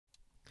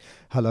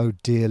Hello,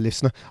 dear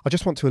listener. I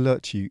just want to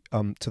alert you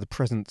to the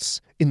presence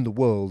in the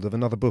world of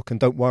another book. And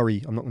don't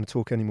worry, I'm not going to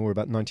talk any more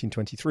about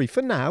 1923.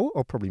 For now,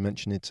 I'll probably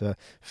mention it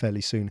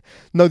fairly soon.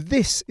 No,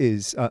 this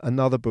is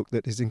another book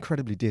that is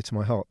incredibly dear to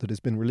my heart that has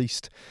been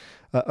released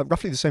at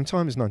roughly the same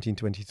time as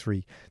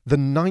 1923. The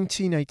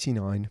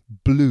 1989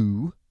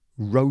 Blue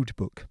Road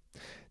Book.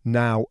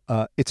 Now,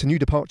 it's a new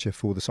departure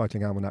for the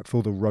Cycling Almanac,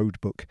 for the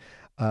Road Book.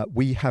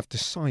 We have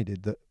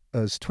decided that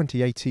as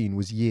 2018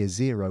 was year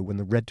zero when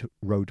the Red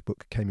Road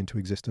Book came into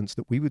existence,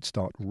 that we would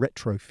start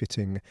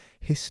retrofitting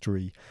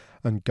history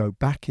and go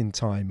back in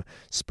time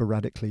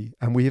sporadically.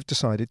 And we have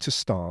decided to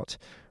start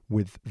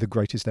with the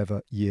greatest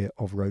ever year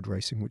of road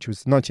racing, which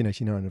was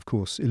 1989, of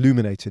course,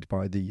 illuminated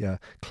by the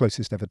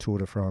closest ever Tour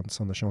de France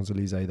on the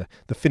Champs-Élysées,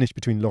 the finish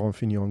between Laurent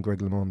Fignon and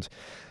Greg LeMond.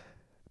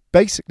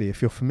 Basically,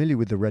 if you're familiar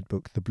with the Red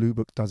Book, the Blue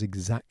Book does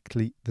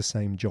exactly the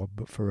same job,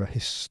 but for a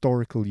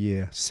historical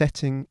year,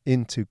 setting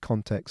into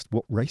context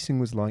what racing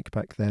was like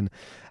back then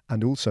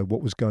and also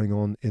what was going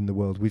on in the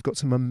world. We've got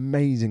some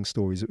amazing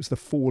stories. It was the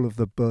fall of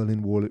the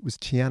Berlin Wall. It was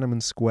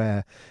Tiananmen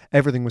Square.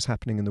 Everything was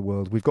happening in the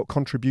world. We've got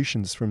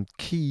contributions from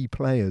key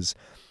players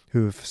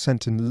who have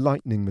sent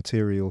enlightening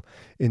material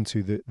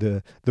into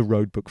the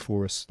road book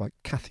for us, like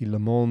Cathy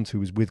Lamond, who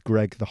was with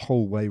Greg the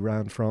whole way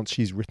round France.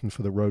 She's written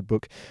for the road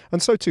book.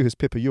 And so too has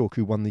Pippa York,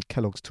 who won the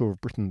Kellogg's Tour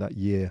of Britain that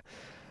year.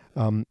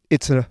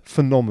 It's a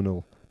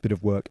phenomenal bit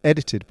of work,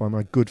 edited by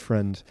my good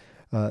friend,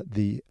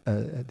 the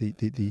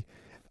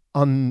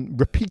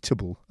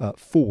unrepeatable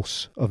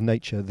force of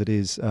nature that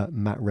is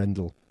Matt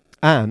Rendell.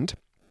 And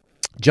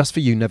just for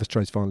you Never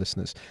Strays Far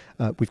listeners,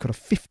 we've got a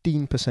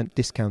 15%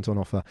 discount on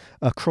offer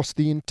across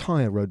the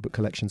entire Roadbook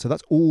collection. So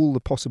that's all the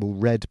possible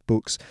Red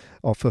books,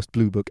 our first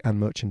Blue Book and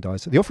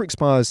merchandise. The offer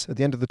expires at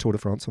the end of the Tour de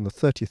France on the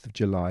 30th of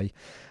July.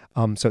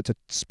 So it's a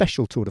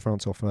special Tour de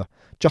France offer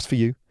just for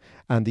you.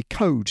 And the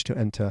code to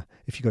enter,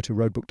 if you go to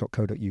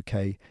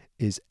roadbook.co.uk,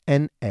 is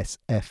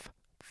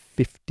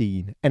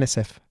NSF15.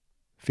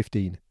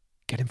 NSF15.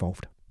 Get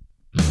involved.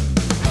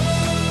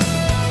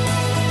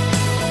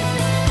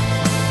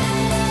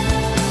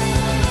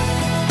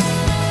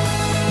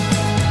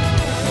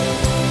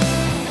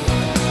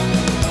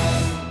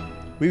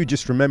 We were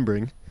just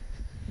remembering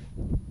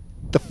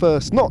the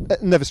first,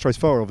 not Never Strays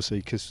Far, obviously,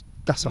 because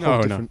that's a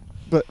whole different.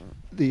 But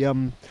the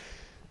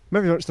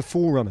very much the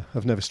forerunner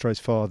of Never Strays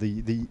Far,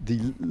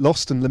 the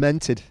lost and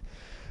lamented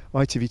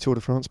ITV Tour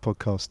de France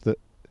podcast. That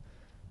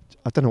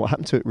I don't know what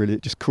happened to it. Really,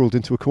 it just crawled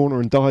into a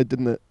corner and died,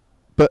 didn't it?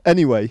 But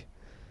anyway,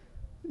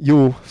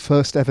 your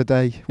first ever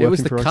day working for ITV. It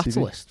was the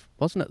catalyst,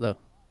 wasn't it? Though,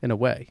 in a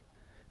way,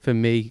 for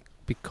me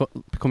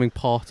becoming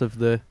part of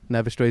the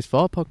Never Strays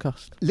Far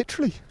podcast.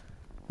 Literally.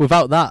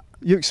 Without that,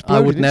 you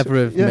exploded. I would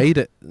never have made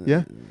it.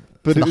 Yeah,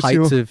 but to the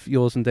heights of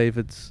yours and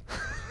David's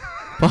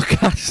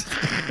podcast.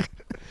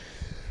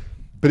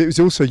 But it was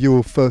also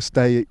your first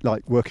day,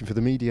 like working for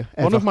the media.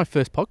 Ever. One of my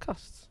first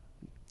podcasts.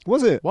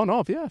 Was it? One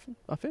of, yeah,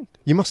 I think.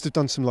 You must have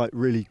done some like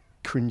really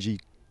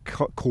cringy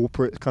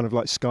corporate kind of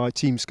like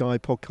Team Sky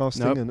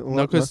podcasting and all that.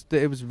 No, because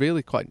it was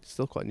really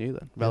still quite new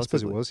then. Yeah, I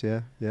suppose it was,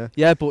 yeah.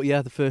 Yeah, but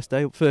yeah, the first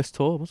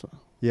tour, wasn't it?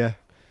 Yeah,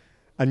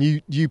 and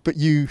you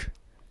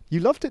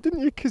loved it,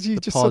 didn't you? Because you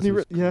just suddenly...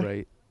 was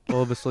great.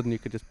 All of a sudden you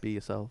could just be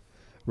yourself.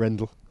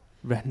 Rendell,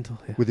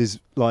 yeah. With his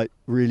like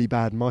really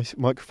bad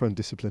microphone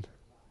discipline.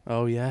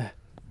 Oh, yeah.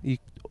 Like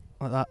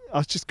that. I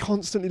was just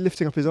constantly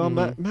lifting up his arm,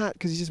 Matt,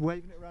 because he's just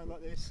waving it around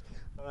like this.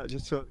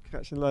 Just sort of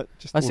catching like...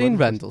 I seen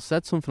Rendell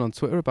said something on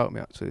Twitter about me,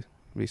 actually,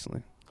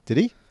 recently. Did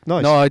he?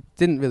 Nice. No, I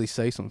didn't really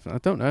say something. I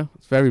don't know.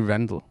 It's very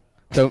Rendell.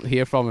 Don't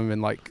hear from him in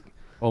like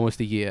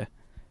almost a year.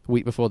 A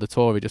week before the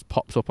tour, he just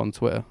pops up on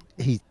Twitter.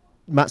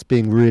 Matt's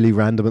being really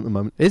random at the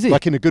moment. Is he?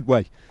 Like in a good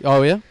way.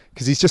 Oh, yeah?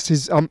 Because he's just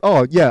his... I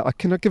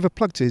give a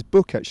plug to his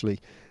book, actually.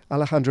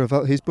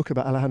 His book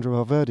about Alejandro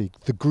Valverde,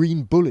 The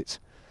Green Bullet,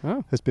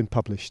 has been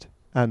published.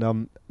 And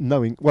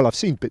I've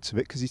seen bits of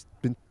it because he's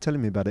been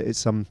telling me about it.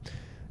 It's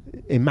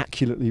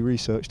immaculately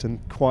researched and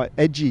quite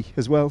edgy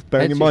as well.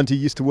 Bearing in mind he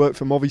used to work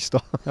for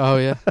Movistar. Oh,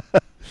 yeah.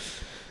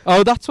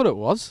 Oh, that's what it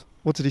was.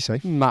 What did he say?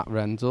 Matt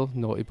Rendell,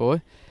 naughty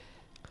boy.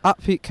 At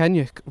Pete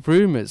Kenyuk,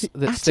 rumours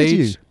that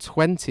stage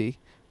 20...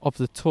 of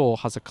the tour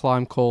has a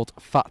climb called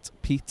Fat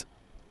Pete.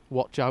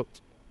 Watch out.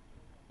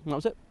 And that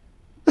was it.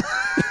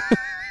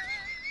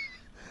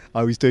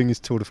 He's doing his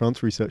Tour de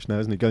France research now,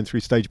 isn't he? Going through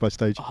stage by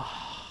stage.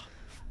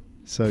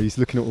 So he's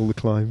looking at all the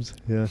climbs.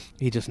 Yeah.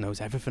 He just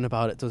knows everything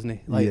about it, doesn't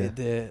he? Like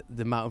the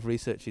amount of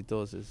research he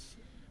does is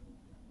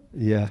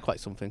quite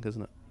something,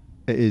 isn't it?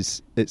 It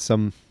is. It's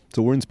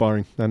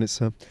awe-inspiring, and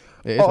it's. It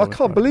is I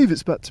can't believe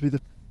it's about to be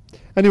the.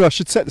 Anyway, I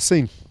should set the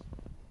scene.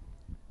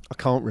 I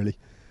can't really.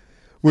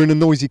 We're in a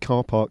noisy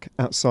car park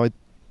outside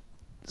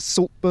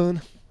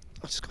Saltburn.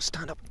 I've just got to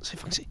stand up and see if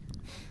I can see.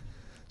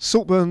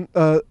 Saltburn,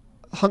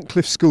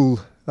 Huntcliffe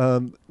School.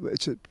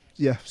 It's a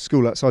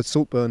school outside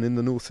Saltburn in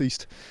the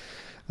northeast,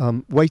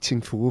 waiting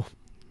for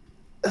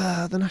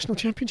the national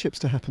championships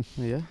to happen.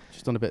 Yeah,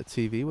 just done a bit of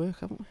TV work,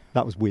 haven't we?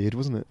 That was weird,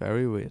 wasn't it?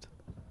 Very weird.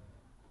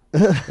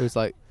 It was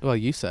like, well,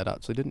 you said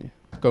actually, didn't you?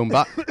 Going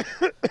back.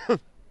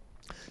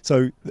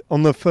 So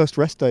on the first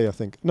rest day, I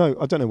think. No,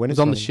 I don't know when It it's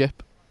was on the running.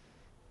 ship.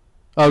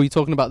 Oh, you're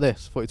talking about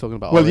this? I thought you were talking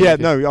about... Well, our yeah,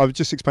 interview. no, I was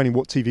just explaining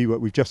what TV work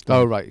we've just done.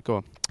 Oh, right, go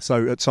on.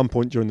 So at some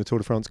point during the Tour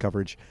de France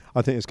coverage,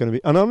 I think it's going to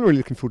be... And I'm really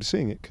looking forward to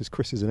seeing it because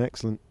Chris is an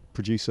excellent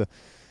producer.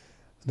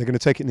 They're going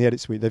to take it in the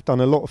edit suite. They've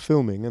done a lot of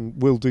filming and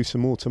we'll do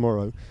some more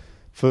tomorrow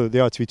for the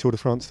ITV Tour de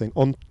France thing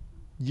on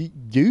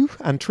you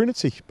and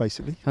Trinity,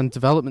 basically. And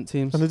development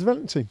teams. And the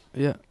development team,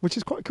 Yeah, which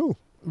is quite cool.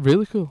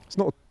 really cool. It's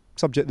not a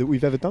subject that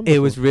we've ever done It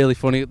before. was really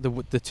funny.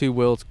 The two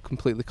worlds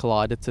completely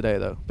collided today,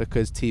 though,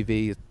 because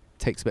TV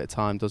takes a bit of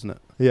time, doesn't it?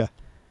 Yeah.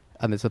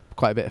 And there's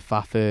quite a bit of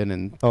faffing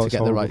and Oh, to it's get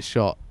the horrible. right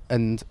shot.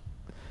 And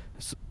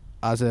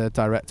as a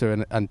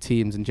director and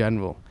teams in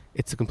general,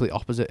 it's the complete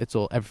opposite. It's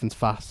all everything's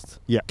fast.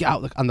 Yeah. Get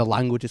out, and the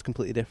language is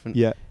completely different.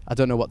 Yeah. I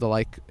don't know what they're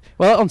like.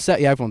 Well, on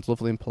set, yeah, everyone's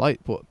lovely and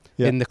polite, but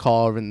Yeah. in the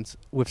car and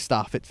with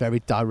staff, it's very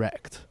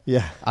direct.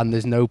 Yeah. And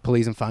there's no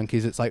please and thank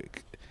yous. It's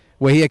like,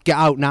 we're here, get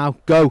out now,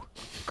 go.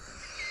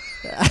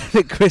 I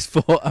think Chris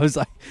thought, I was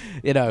like,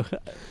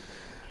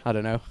 I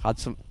don't know,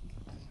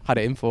 had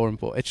it in for him,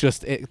 but it's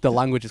just the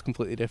language is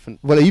completely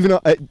different. Well, even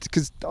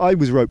because I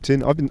was roped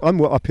in.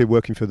 I'm up here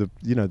working for the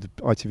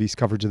ITV's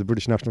coverage of the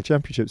British National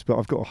Championships, but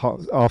I've got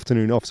a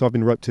afternoon off, so I've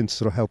been roped in to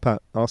sort of help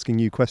out, asking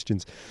you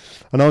questions.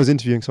 And I was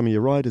interviewing some of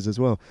your riders as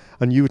well,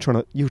 and you were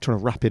trying to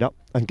wrap it up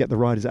and get the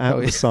riders out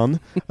of the sun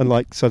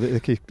and so that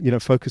they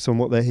could focus on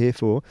what they're here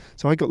for.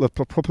 So I got the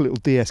proper little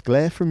DS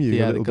glare from you.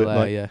 Yeah, a little the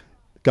glare, bit yeah.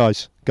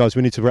 Guys,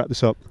 we need to wrap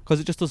this up. Because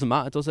it just doesn't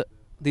matter, does it?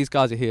 These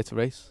guys are here to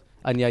race.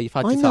 And yeah, you've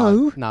had I your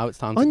know. time. Now it's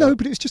time to I know, go.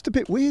 but it's just a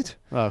bit weird.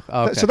 Oh,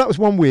 okay. So that was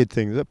one weird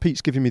thing, that Pete's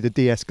giving me the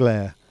DS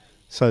glare.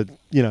 So,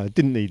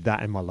 didn't need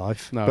that in my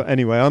life. No. But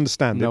anyway, I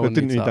understand No it, one but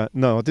didn't needs need that.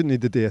 No, I didn't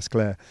need the DS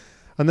glare.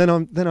 And then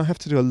I have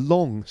to do a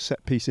long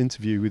set piece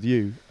interview with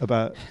you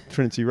about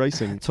Trinity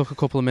Racing. It took a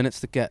couple of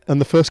minutes to get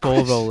And the first ball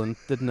question, rolling,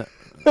 didn't it?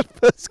 the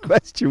first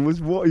question was,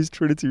 what is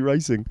Trinity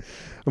Racing?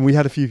 And we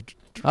had a few...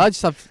 I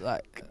just have...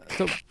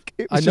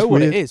 I know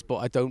what it is, but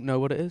I don't know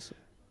what it is.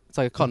 It's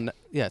like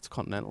it's a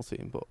continental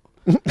team, but...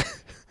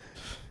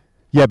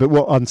 Yeah, but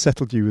what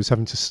unsettled you was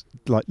having to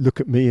look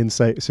at me and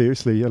say it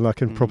seriously, and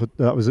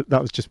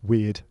that was just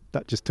weird.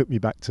 That just took me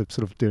back to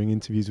sort of doing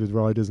interviews with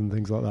riders and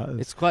things like that.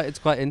 It's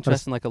quite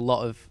interesting. Like a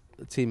lot of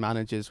team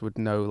managers would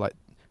know, like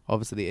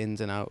obviously the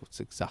ins and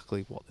outs,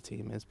 exactly what the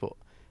team is. But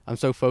I'm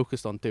so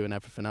focused on doing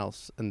everything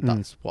else, and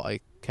that's what I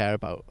care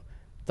about,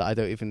 that I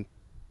don't even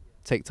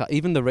take time.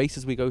 Even the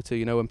races we go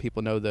to, when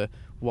people know the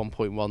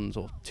 1.1s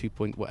or 2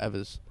 point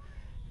whatevers,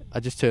 I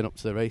just turn up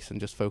to the race and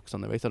just focus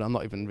on the race. And I'm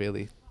not even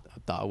really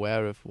that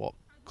aware of what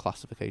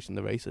classification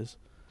the race is.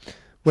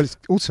 Well,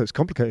 it's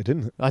complicated,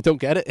 isn't it? I don't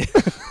get it.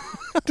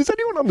 Does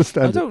anyone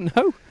understand? I don't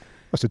know.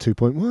 That's a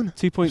 2.1.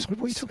 2 point. Sorry,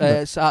 what are you talking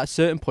about? It's at a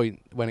certain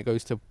point when it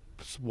goes to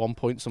 1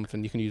 point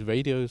something, you can use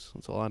radios.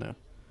 That's all I know.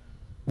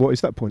 What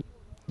is that point?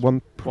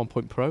 1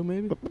 point pro,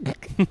 maybe.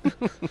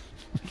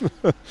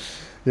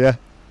 Yeah.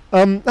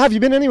 Have you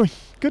been anyway?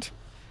 Good.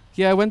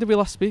 Yeah. When did we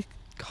last speak?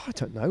 God, I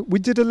don't know. We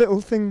did a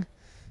little thing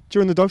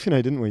during the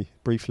Dauphiné, didn't we?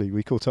 Briefly,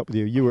 we caught up with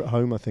you. You were at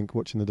home, I think,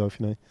 watching the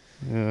Dauphiné.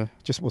 Yeah.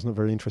 Just wasn't a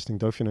very interesting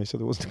Dauphiné, so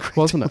there wasn't a great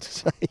Wasn't deal it? to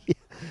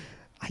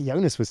say.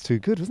 Jonas was too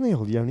good, wasn't he,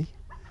 old Yoni?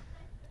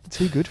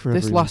 Too good for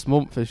This everyone. last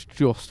month has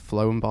just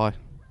flown by,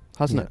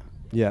 hasn't it?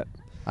 Yeah.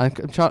 I'm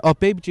trying. Oh,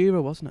 Baby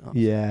Giro, wasn't it?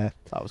 Yeah.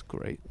 That was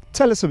great.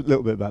 Tell us a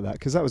little bit about that,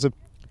 because that was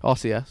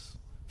RCS,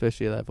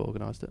 first year they've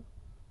organised it.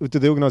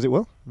 Did they organise it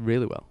well?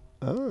 Really well.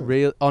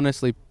 Oh.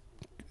 Honestly,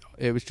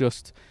 it was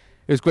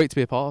great to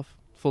be a part of.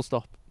 Full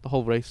stop. The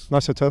whole race.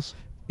 Nice hotels?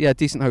 Yeah,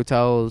 decent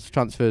hotels.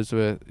 Transfers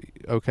were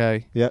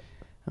okay. Yeah.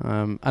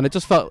 And it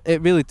just felt,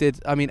 it really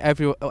did. I mean,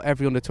 every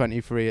under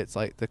 23, it's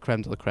like the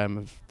creme de la creme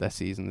of their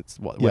season. It's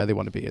where they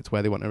want to be. It's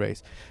where they want to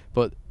race.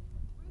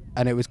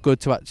 And it was good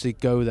to actually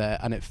go there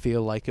and it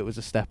feel like it was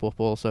a step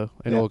up also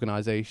in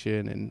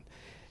organisation and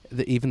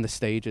even the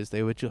stages.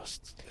 They were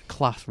just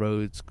class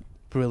roads,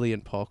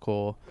 brilliant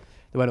parkour.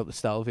 They went up the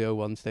Stelvio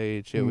one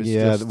stage. It was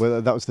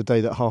that was the day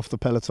that half the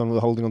peloton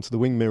were holding onto the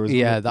wing mirrors.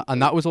 Yeah,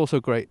 that was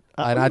also great.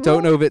 And I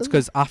don't know if it's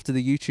because after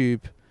the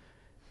YouTube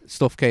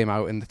stuff came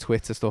out and the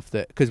Twitter stuff,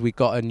 that because we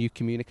got a new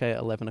communique at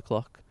 11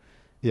 o'clock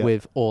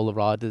with all the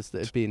riders that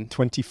had been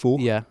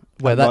 24. Yeah,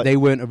 where they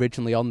weren't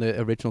originally on the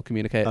original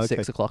communique at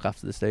 6 o'clock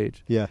after the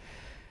stage. Yeah,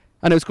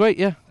 and it was great.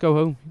 Yeah, go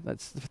home.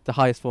 That's the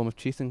highest form of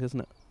cheating,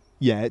 isn't it?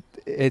 Yeah,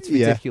 it's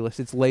ridiculous.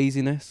 It's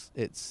laziness.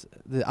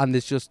 And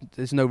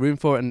there's no room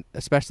for it, and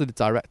especially the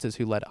directors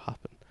who let it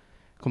happen.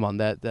 Come on,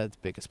 they're the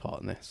biggest part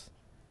in this.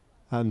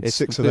 And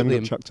 6 of them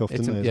got chucked off,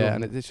 didn't they? Yeah,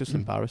 and it's just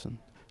embarrassing.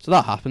 So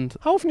that happened.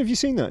 How often have you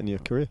seen that in your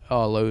career?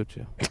 Oh, loads,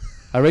 yeah.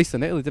 I raced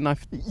in Italy, didn't I,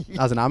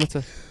 as an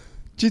amateur?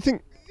 Do you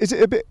think, is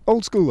it a bit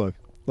old school though?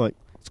 Like,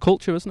 it's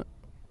culture, isn't it?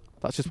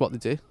 That's just what they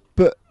do.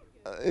 But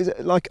is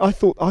it like I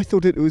thought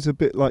it was a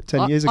bit like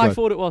 10 years ago. I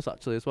thought it was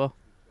actually as well.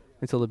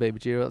 Until the Baby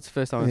Giro. That's the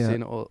first time I've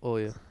seen it all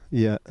year.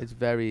 Yeah.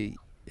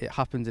 It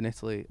happens in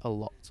Italy a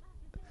lot.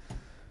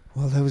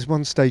 Well, there was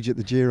one stage at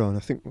the Giro, and I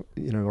think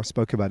I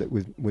spoke about it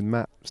with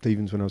Matt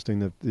Stevens when I was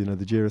doing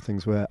the Giro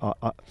things, where I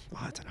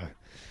don't know.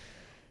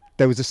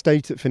 there was a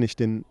stage that finished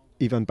in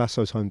Ivan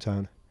Basso's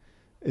hometown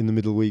in the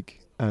middle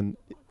week, and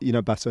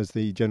Basso's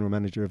the general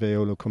manager of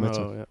Eolo Cometa.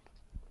 Oh, yeah.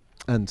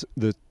 And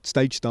the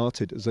stage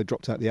started as they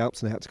dropped out the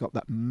Alps, and they had to go up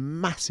that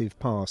massive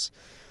pass.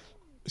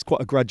 It's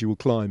quite a gradual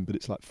climb, but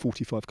it's like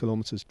 45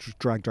 kilometres,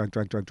 drag,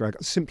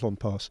 a Simplon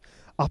pass,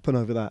 up and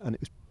over that, and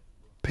it was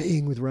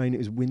peeing with rain, it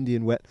was windy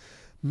and wet.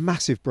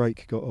 Massive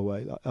break got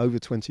away, like over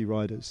 20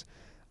 riders,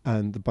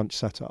 and the bunch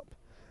sat up,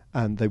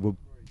 and they were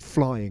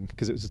flying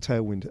because it was a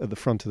tailwind at the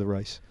front of the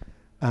race.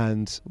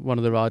 And one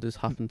of the riders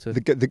happened to... The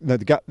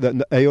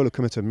Eolo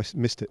Cometa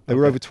missed it. There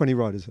were over 20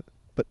 riders,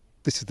 but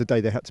this is the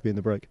day they had to be in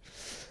the break.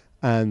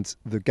 And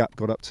the gap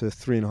got up to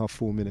 3.5,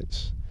 4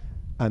 minutes,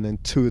 and then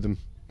two of them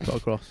got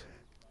across,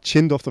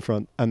 chinned off the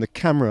front, and the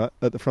camera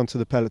at the front of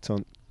the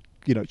peloton,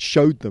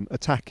 showed them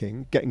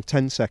attacking, getting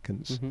 10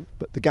 seconds,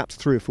 but the gap's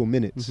 3 or 4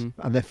 minutes,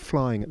 and they're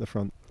flying at the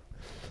front.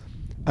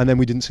 And then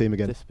we didn't see him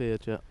again.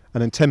 Disappeared, yeah.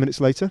 And then 10 minutes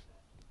later,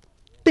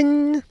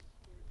 ding!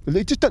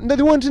 They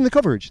weren't in the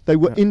coverage. They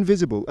were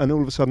invisible, and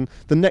all of a sudden,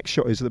 the next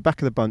shot is at the back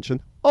of the bunch,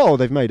 and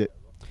they've made it.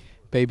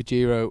 Baby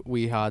Giro,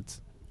 we had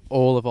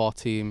all of our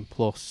team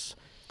plus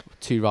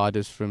 2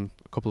 riders from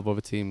a couple of other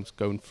teams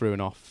going through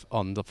and off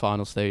on the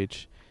final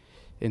stage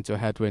into a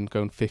headwind,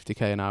 going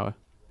 50k an hour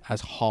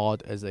as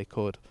hard as they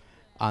could,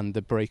 and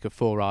the break of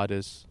 4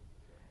 riders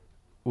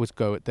was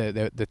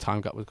the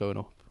time gap was going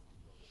up.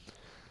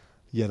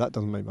 Yeah, that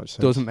doesn't make much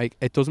sense.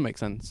 It doesn't make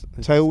sense.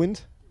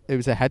 Tailwind? It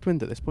was a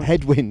headwind at this point.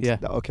 Headwind? Yeah.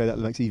 Okay, that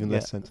makes even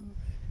less sense.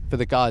 For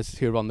the guys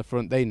who are on the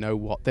front, they know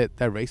what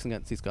they're racing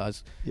against these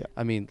guys. Yeah.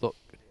 I mean, look,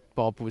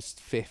 Bob was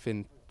 5th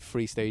in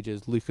 3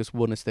 stages. Lucas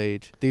won a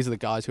stage. These are the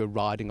guys who are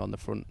riding on the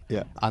front.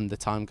 Yeah. And the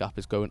time gap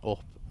is going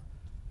up.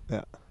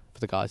 Yeah. For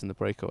the guys in the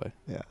breakaway.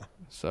 Yeah.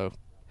 So.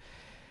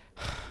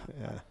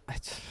 Yeah.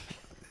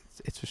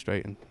 It's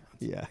frustrating.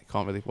 Yeah.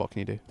 Can't really. What can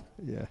you do?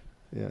 Yeah.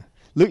 Yeah.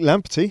 Luke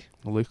Lamperty.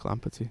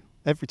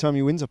 Every time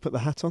he wins, I put the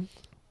hat on.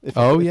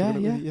 Yeah.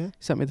 He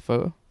sent me the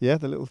photo. Yeah,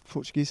 the little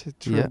Portuguese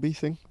trilby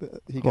thing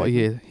that he What a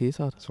year he's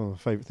had. It's one of my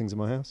favourite things in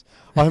my house.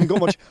 I haven't got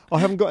much. I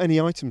haven't got any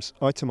items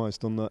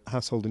itemised on the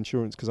household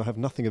insurance because I have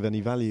nothing of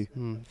any value.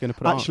 Gonna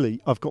put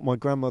Actually, I've got my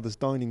grandmother's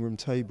dining room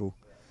table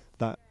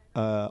that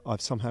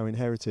I've somehow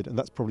inherited, and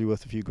that's probably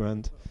worth a few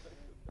grand.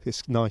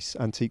 It's nice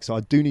antique. So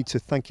I do need to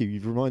thank you.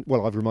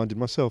 I've reminded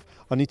myself.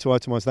 I need to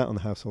itemise that on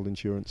the household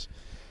insurance.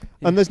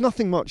 Yeah. And there's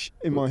nothing much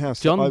in my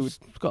house. John's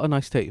got a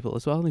nice table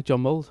as well, hasn't he?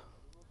 John Mould.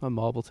 A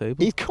marble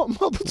table. He's got a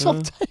marble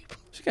top table.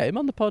 Should get him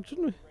on the pod,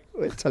 shouldn't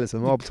we? Wait, tell us a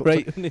marble top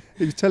table.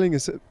 He was telling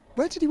us,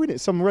 where did he win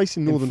it? Some race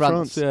in northern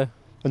France. Yeah.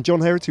 And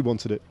John Herity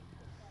wanted it.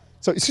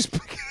 So it's just...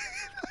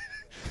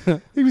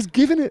 he was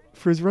given it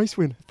for his race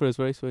win.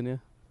 Yeah.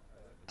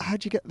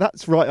 How'd you get...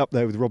 That's right up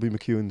there with Robbie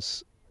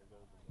McEwen's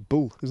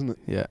bull, isn't it?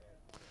 Yeah.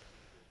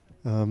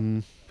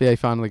 But yeah, he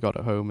finally got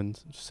it home and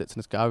just sits in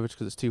his garage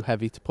because it's too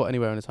heavy to put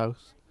anywhere in his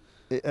house.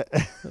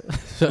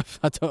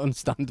 I don't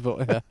understand,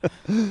 but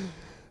yeah.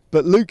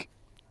 But Luke,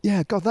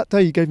 yeah, God, that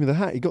day he gave me the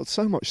hat. He got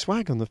so much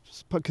swag on the...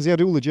 Because he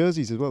had all the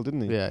jerseys as well,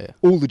 didn't he? Yeah.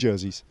 All the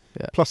jerseys.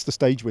 Yeah. Plus the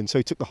stage win. So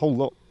he took the whole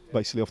lot,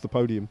 basically, off the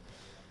podium.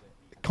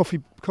 Coffee.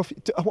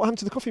 What happened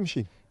to the coffee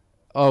machine?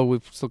 Oh,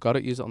 we've still got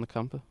it. Use it on the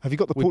camper. Have you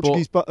got the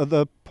Portuguese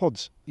the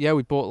pods? Yeah,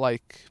 we bought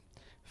like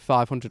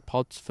 500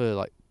 pods for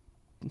like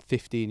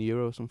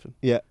 €15 or something.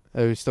 Yeah.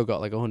 We've still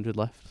got like 100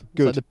 left.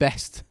 Good. It's like the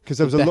best. Because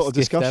there was a lot of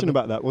discussion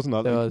about that,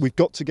 wasn't there? Like, we've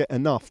got to get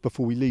enough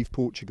before we leave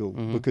Portugal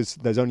because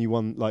there's only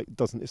one,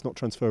 it's not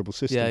transferable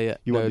system. Yeah.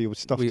 You won't be able to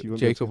stuff it.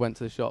 Jacob went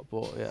to the shop,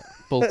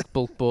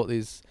 bulk bought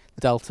these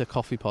Delta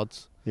coffee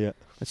pods. Yeah.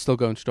 It's still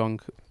going strong.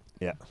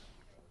 Yeah.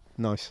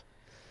 Nice.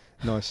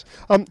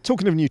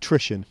 Talking of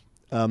nutrition,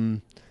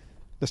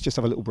 let's just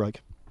have a little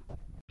break.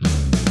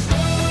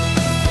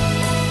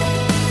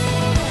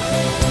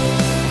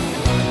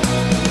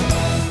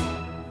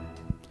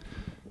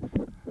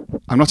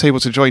 I'm not able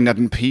to join Ned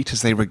and Pete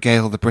as they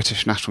regale the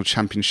British National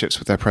Championships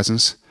with their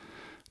presence.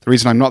 The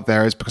reason I'm not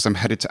there is because I'm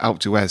headed to Alpe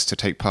d'Huez to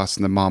take part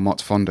in the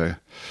Marmotte Fondo,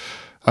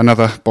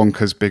 another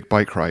bonkers big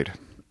bike ride.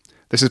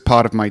 This is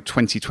part of my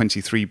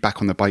 2023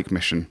 Back on the Bike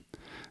mission,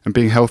 and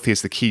being healthy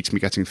is the key to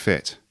me getting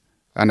fit.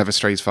 Our Never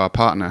Strays Far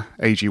partner,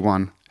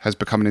 AG1, has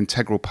become an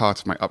integral part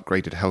of my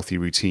upgraded healthy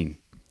routine.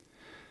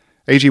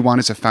 AG1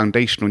 is a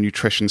foundational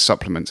nutrition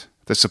supplement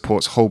that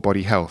supports whole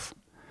body health.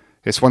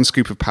 It's 1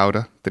 scoop of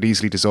powder that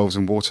easily dissolves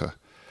in water.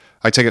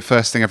 I take it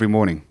first thing every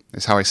morning.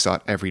 It's how I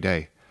start every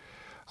day.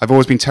 I've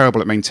always been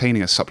terrible at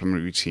maintaining a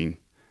supplement routine,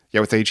 yet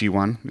with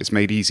AG1, it's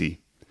made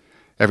easy.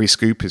 Every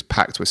scoop is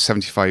packed with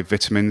 75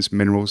 vitamins,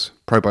 minerals,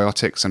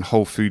 probiotics, and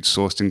whole food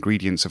sourced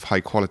ingredients of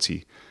high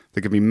quality that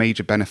give me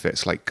major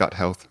benefits like gut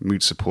health,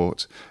 mood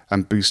support,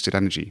 and boosted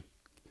energy.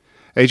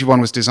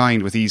 AG1 was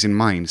designed with ease in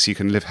mind so you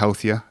can live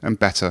healthier and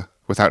better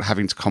without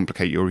having to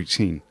complicate your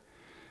routine.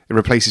 It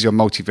replaces your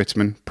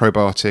multivitamin,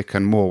 probiotic,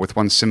 and more with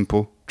one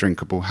simple,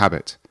 drinkable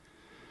habit.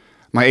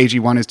 My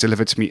AG1 is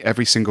delivered to me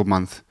every single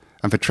month,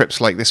 and for trips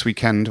like this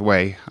weekend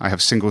away, I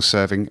have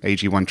single-serving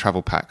AG1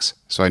 travel packs,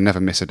 so I never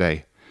miss a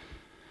day.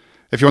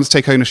 If you want to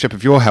take ownership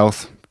of your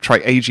health, Try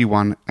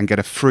AG1 and get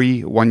a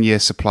free 1-year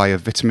supply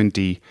of vitamin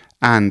D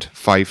and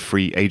 5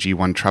 free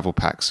AG1 travel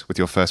packs with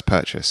your first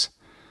purchase.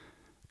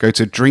 Go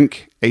to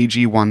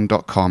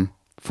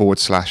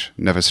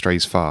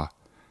drinkag1.com/neverstraysfar.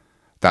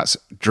 That's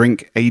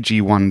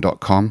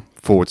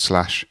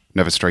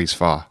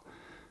drinkag1.com/neverstraysfar.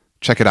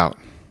 Check it out.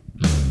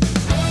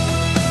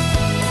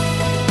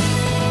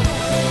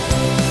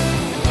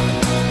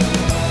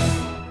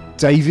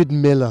 David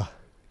Miller.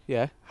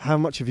 Yeah. How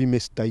much have you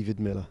missed David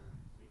Miller?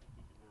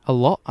 A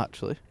lot,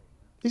 actually.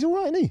 He's all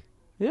right, isn't he?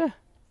 Yeah.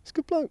 He's a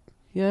good bloke.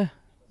 Yeah.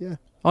 Yeah.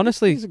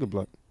 Honestly, He's a good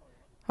bloke.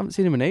 haven't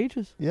seen him in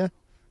ages. Yeah.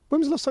 When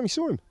was the last time you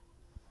saw him?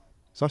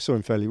 So I saw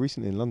him fairly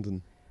recently in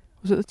London.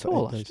 Was it the For tour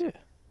 8 last days. year?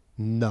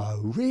 No,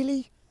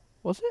 really?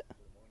 Was it?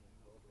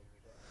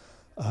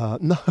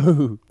 No.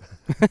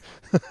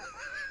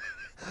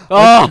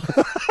 Oh!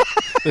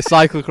 The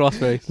cyclocross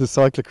race. The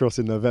cyclocross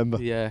in November.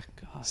 Yeah.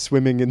 God.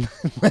 Swimming in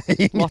the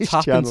English What's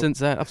happened Channel. since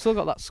then? I've still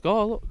got that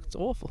scar. Look, it's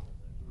awful.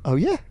 Oh,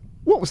 yeah?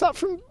 What was that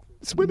from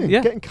swimming?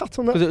 Yeah. Getting cut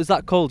on Because that? it was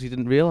that cold, you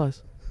didn't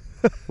realise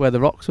where the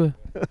rocks were.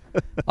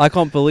 I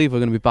can't believe we're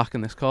going to be back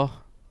in this car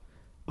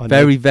I know.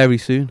 very, very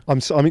soon. I'm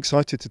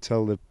excited to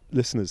tell the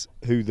listeners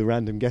who the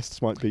random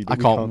guests might be. But I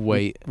we can't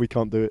wait. We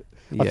can't do it.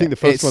 Yeah. I think the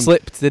first it one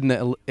slipped, didn't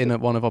it, in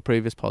one of our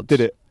previous pods?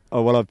 did it.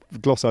 Oh, well, I've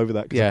glossed over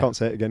that because I Yeah. can't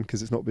say it again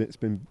because it's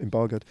been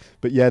embargoed.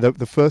 But yeah,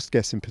 the first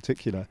guest in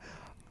particular,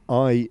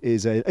 I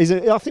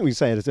think we can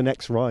say it as an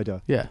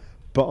ex-rider, Yeah.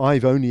 but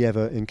I've only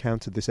ever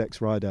encountered this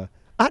ex-rider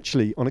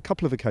actually on a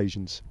couple of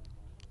occasions.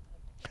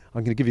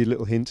 I'm going to give you a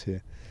little hint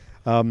here.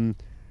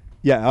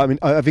 Yeah, I mean,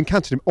 I've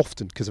encountered him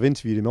often because I've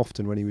interviewed him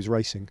often when he was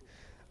racing.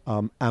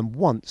 And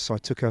once I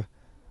took a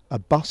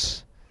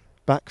bus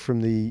back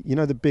from the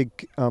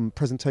big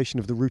presentation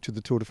of the route of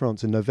the Tour de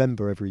France in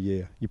November every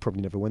year. You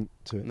probably never went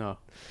to it. No.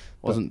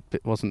 Wasn't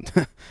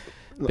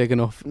big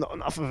enough. Not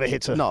enough of a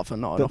hitter. Not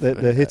enough.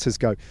 The hitters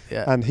go.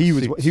 Yeah. And he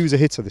was a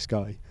hitter, this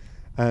guy.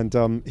 And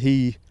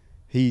he'd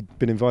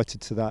been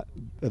invited to that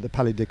at the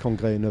Palais des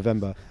Congrès in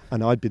November,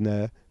 and I'd been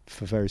there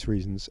for various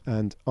reasons.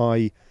 And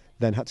I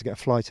then had to get a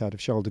flight out of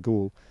Charles de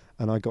Gaulle,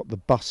 and I got the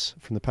bus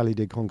from the Palais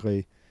des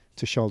Congrès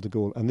to Charles de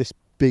Gaulle. And this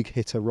big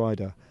hitter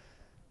rider,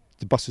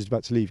 the bus was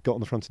about to leave, got on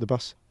the front of the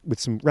bus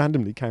with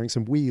randomly carrying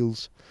some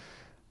wheels,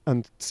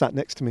 and sat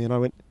next to me. And I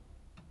went,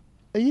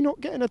 "Are you not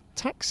getting a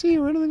taxi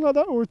or anything like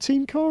that, or a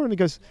team car?" And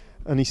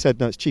he said,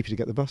 "No, it's cheaper to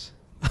get the bus."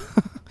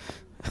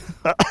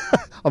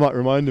 I might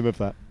remind him of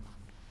that.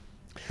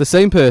 The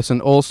same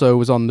person also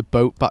was on the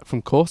boat back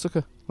from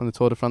Corsica when the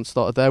Tour de France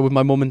started there with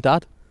my mum and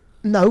dad.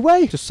 No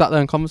way. Just sat there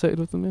and conversated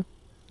with them, yeah.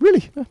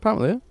 Really? Yeah,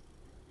 apparently, yeah.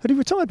 Had he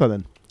retired by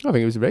then? I think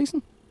he was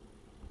racing.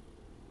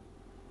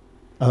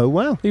 Oh,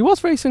 wow. He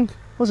was racing.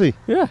 Was he?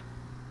 Yeah.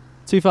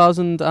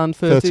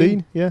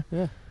 2013. Yeah.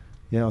 Yeah.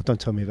 Yeah,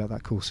 don't tell me about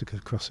that Corsica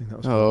crossing. That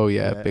was Oh,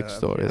 yeah, big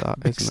story that,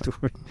 big isn't it?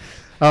 story.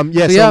 I'm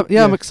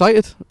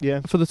excited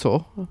Yeah. for the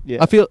tour.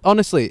 Yeah. I feel,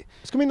 honestly,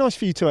 It's going to be nice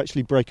for you to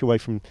actually break away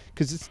from,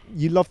 because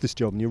you love this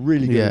job and you're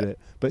really good at Yeah. it,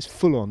 but it's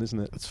full on, isn't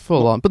it? it's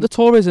full on. But the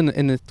tour is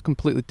in a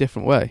completely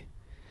different way.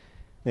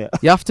 Yeah.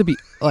 You have to be,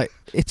 like,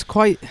 it's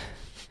quite...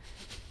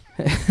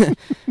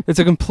 it's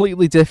a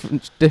completely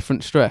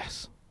different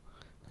stress,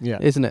 Yeah.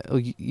 isn't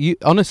it? You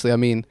honestly, I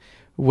mean,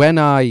 when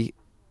I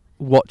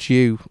watch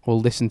you or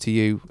listen to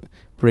you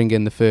bring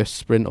in the first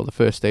sprint or the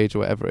first stage or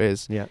whatever it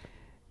is, Yeah.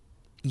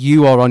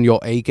 you are on your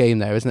A game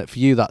there, isn't it? For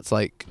you, that's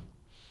like,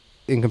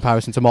 in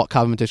comparison to Mark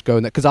Cavendish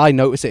going there, because I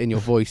notice it in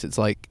your voice, it's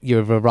like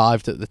you've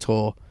arrived at the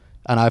tour,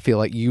 and I feel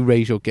like you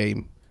raise your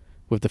game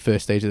with the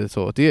first stage of the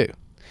tour. Do you?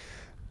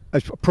 I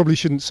probably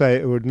shouldn't say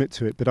it or admit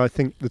to it, but I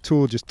think the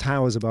Tour just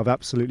towers above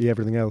absolutely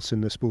everything else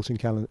in the sporting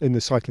calendar, in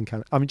the cycling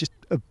calendar. I mean,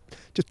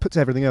 just puts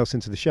everything else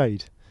into the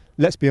shade.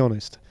 Let's be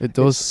honest. It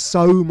does. It's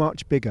so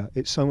much bigger.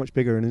 It's so much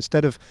bigger. And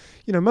instead of,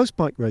 most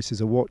bike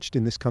races are watched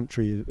in this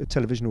country, a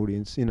television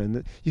audience,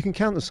 and you can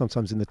count them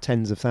sometimes in the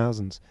tens of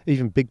thousands,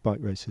 even big bike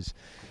races.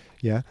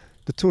 Yeah.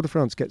 The Tour de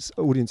France gets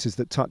audiences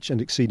that touch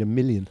and exceed 1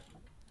 million.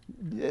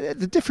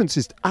 The difference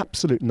is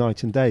absolute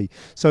night and day.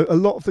 So a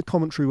lot of the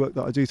commentary work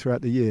that I do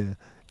throughout the year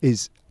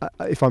is,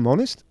 if I'm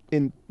honest,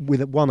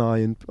 with one eye,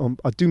 and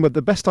I do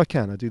the best I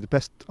can. I do the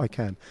best I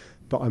can,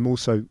 but I'm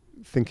also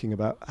thinking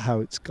about how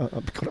it's got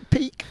a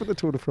peak for the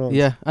Tour de France.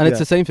 Yeah, and it's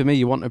the same for me.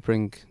 You want to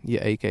bring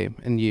your A game,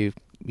 and you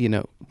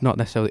not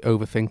necessarily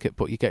overthink it,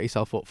 but you get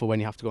yourself up for when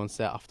you have to go on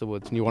set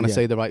afterwards, and you want to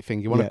say the right thing.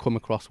 You want to come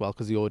across well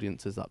because the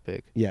audience is that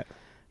big. Yeah.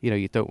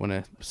 You don't want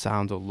to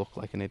sound or look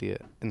like an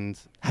idiot. And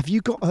have you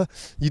got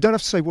you don't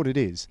have to say what it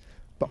is,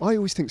 but I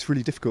always think it's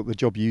really difficult, the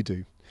job you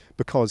do,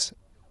 because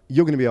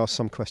you're going to be asked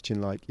some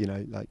question like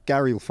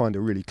Gary will find a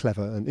really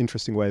clever and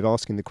interesting way of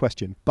asking the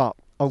question, but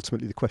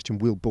ultimately the question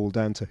will boil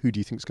down to who do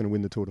you think is going to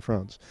win the Tour de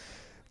France,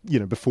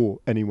 before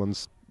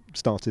anyone's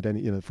started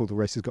before the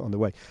race has got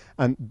underway.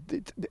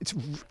 And it's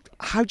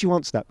how do you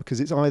answer that?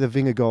 Because it's either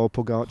Vingegaard or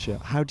Pogacar.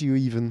 How do you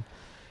even...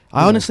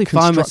 I honestly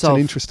find myself...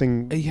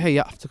 interesting... Yeah, you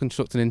have to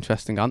construct an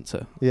interesting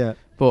answer. Yeah.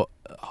 But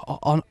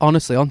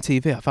honestly, on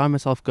TV, I find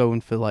myself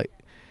going for, like,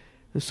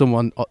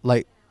 someone,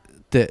 like,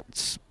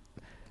 that's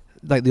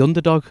like the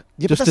underdog,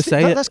 Yeah, just but to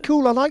say it. That's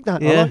cool. I like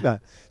that. I Yeah. like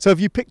that. So have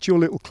you picked your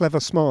little clever,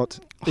 smart,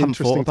 I haven't thought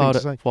interesting thing about to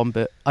it say? one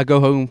bit. I go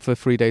home for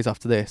 3 days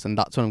after this, and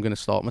that's when I'm going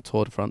to start my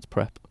Tour de France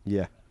prep.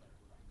 Yeah.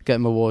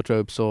 Getting my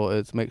wardrobe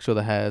sorted, make sure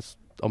the hair's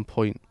on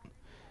point.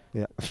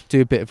 Yeah.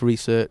 Do a bit of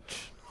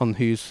research on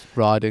who's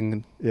riding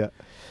and Yeah.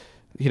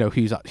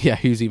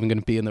 who's even going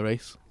to be in the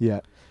race.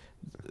 Yeah.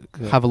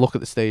 Yeah. Have a look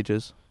at the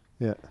stages.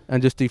 Yeah.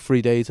 And just do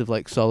 3 days of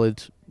like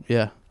solid.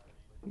 Yeah.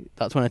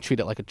 That's when I treat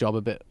it like a job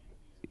a bit,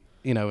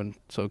 and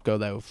sort of go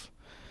there with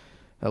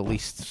at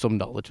least some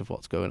knowledge of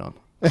what's going on.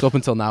 So up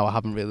until now, I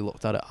haven't really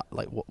looked at it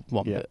like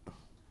one Yeah. bit.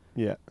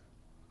 Yeah.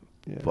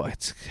 Yeah. But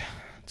it's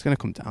going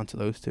to come down to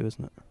those two,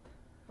 isn't it?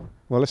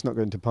 Well, let's not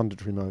go into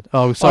punditry mode.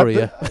 Oh, sorry,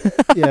 yeah.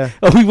 Yeah.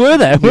 Oh, we were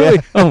there, weren't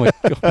Yeah. we? Oh my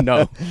God,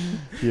 no.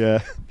 Yeah.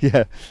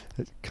 Yeah.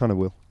 It kind of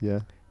will.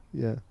 Yeah.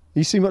 Yeah.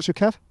 You see much of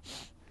Cav?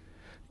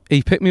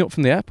 He picked me up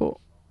from the airport.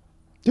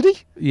 Did he?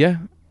 Yeah.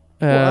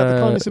 What, out of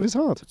the kindness of his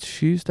heart?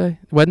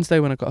 Wednesday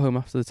when I got home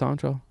after the time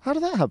trial. How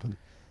did that happen?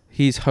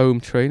 He's home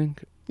training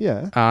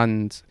Yeah.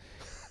 and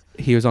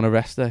he was on a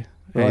rest day.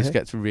 And he Right. just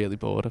gets really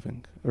bored, I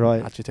think.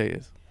 Right.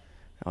 Agitated.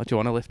 Oh, do you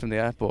want to lift from the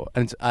airport?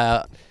 And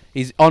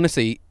he's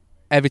honestly,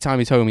 every time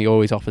he's home, he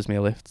always offers me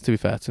a lift, to be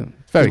fair to him.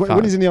 Very kind.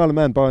 When he's in the Isle of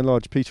Man, by and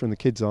large, Peter and the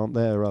kids aren't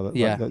there, rather.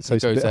 Yeah, Like, so he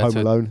he's a goes bit there home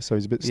to- alone, so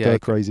he's a bit Yeah, stir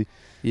crazy.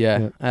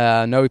 Yeah.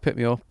 No, he picked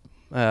me up.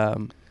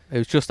 It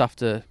was just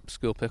after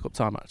school pickup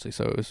time, actually,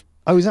 so it was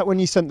Oh, is that when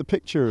you sent the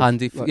picture?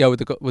 handy. Like, Yeah, with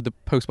the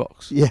post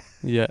box. Yeah.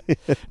 Yeah.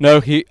 No,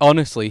 he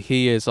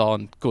is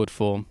on good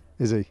form.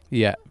 Is he?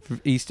 Yeah,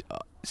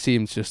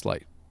 seems just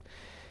like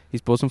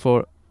he's buzzing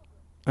for it.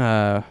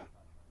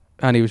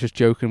 And he was just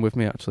joking with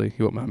me, actually.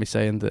 He won't mind me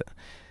saying that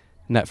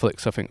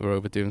Netflix, I think, were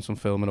overdoing some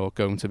filming or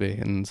going to be,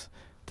 and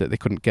that they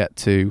couldn't get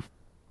to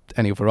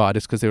any other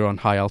riders because they were on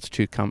high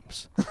altitude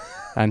camps.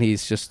 And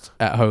he's just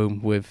at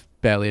home with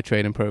barely a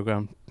training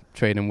program,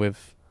 training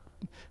with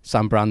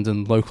Sam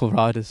Brandon local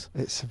riders.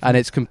 And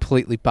it's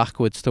completely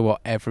backwards to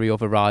what every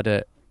other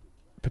rider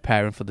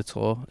preparing for the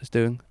Tour is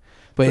doing.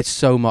 But it's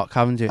so Mark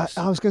Cavendish.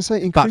 I was going to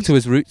say, back to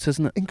his roots,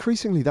 isn't it?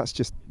 Increasingly, that's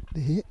just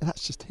him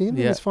in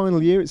Yeah. his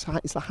final year. It's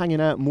like hanging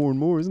out more and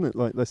more, isn't it?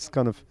 Like, that's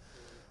kind of,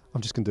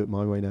 I'm just going to do it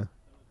my way now.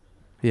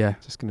 Yeah.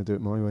 Just going to do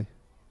it my way.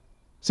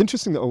 It's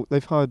interesting that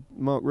they've hired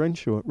Mark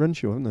Renshaw,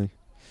 haven't they?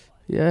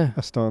 Yeah.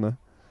 Astana.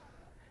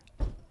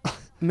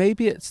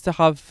 Maybe it's to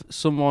have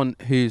someone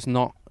who's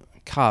not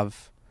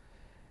Cav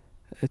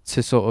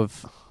to sort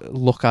of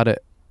look at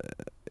it,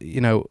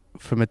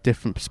 from a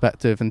different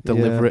perspective and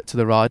deliver it to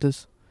the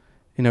riders.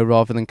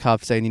 Rather than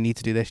Cav saying you need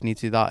to do this, you need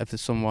to do that. If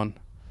there's someone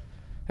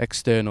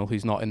external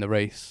who's not in the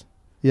race,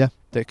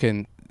 that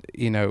can,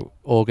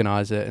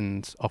 organise it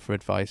and offer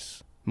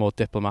advice more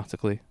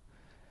diplomatically.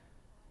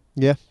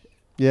 Yeah.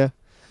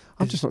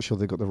 I'm just not sure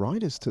they've got the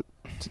riders to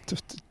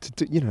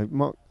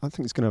Mark. I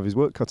think he's going to have his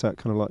work cut out,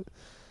 kind of like.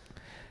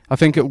 I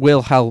think it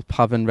will help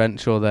having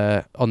Renshaw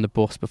there on the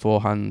bus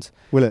beforehand.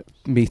 Will it?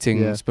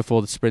 Meetings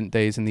before the sprint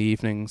days in the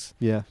evenings.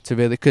 Yeah. To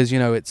really, because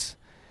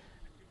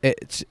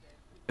it's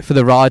for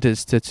the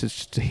riders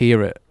to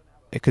hear it,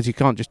 because you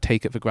can't just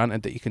take it for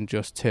granted that you can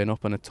just turn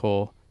up on a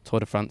Tour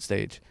de France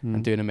stage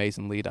and do an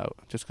amazing lead out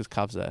just because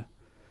Cav's there.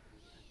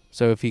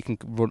 So if he can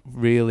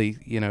really,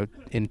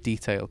 in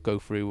detail go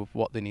through with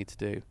what they need to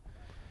do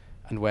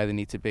and where they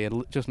need to be,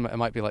 and it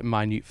might be like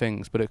minute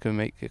things, but it can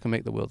make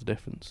the world of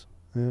difference.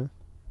 Yeah.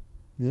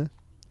 Yeah.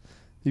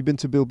 You been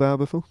to Bilbao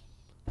before?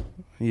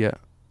 Yeah,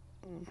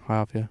 I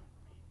have. Yeah,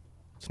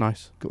 it's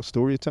nice. Got a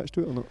story attached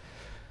to it or not?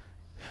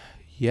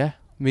 Yeah,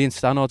 me and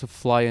Stannard were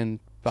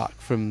flying back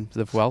from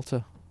the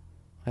Vuelta,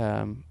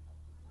 and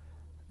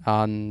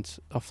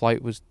our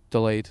flight was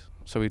delayed,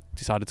 so we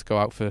decided to go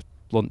out for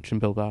lunch in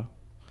Bilbao,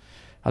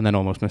 and then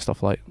almost missed our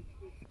flight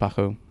back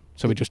home.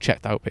 So we just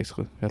checked out,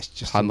 basically. It's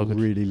just a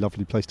really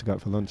lovely place to go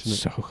out for lunch,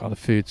 isn't it? The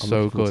food's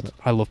so good.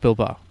 I love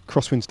Bilbao.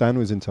 Crosswind Stan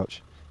was in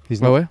touch. He's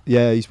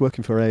he's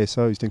working for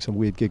ASO. He's doing some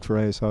weird gig for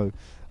ASO,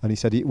 and he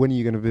said, "When are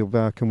you going to be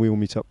back? Can we all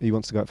meet up?" He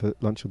wants to go out for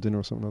lunch or dinner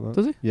or something like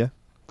that. Does he? Yeah,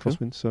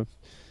 Crosswind. So,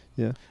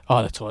 yeah.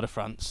 Oh, the Tour de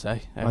France, eh?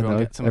 Everyone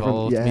gets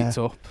involved, meets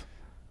up.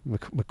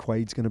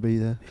 McQuaid's going to be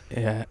there.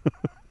 Yeah.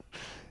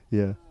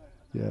 Yeah.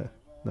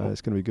 No,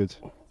 it's going to be good.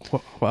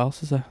 What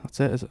else is there? That's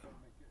it, is it?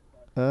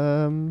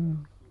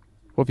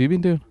 What have you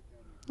been doing?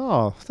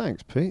 Oh,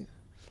 thanks, Pete.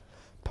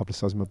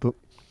 Publicising my book.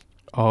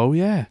 Oh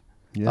yeah.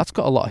 That's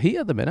got a lot of heat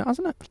at the minute,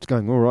 hasn't it? It's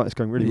going all right. It's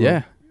going really well.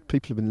 Yeah.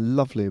 People have been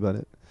lovely about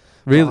it.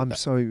 Really? I'm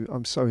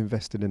so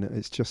invested in it.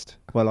 It's just,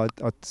 well, I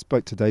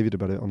spoke to David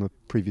about it on the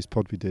previous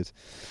pod we did.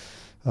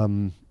 But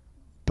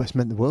it's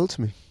meant the world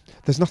to me.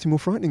 There's nothing more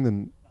frightening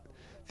than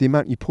the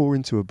amount you pour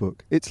into a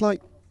book. It's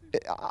like,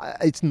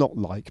 it's not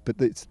like, but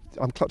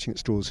I'm clutching at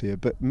straws here,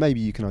 but maybe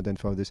you can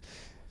identify with this.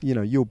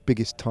 Your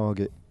biggest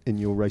target in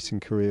your racing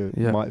career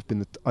might have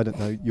been,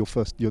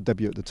 your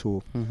debut at the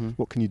Tour. Mm-hmm.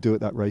 What can you do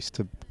at that race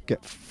to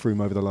get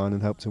Froome over the line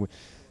and help to win?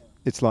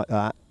 It's like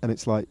that, and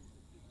it's like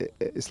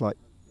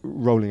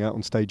rolling out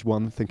on stage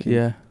one,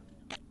 thinking,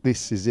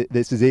 this is it.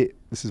 This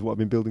is what I've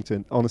been building to.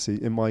 And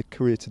honestly, in my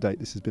career to date,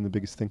 this has been the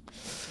biggest thing.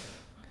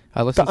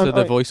 I listened to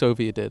the voiceover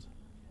you did.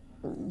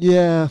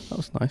 Yeah, that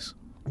was nice.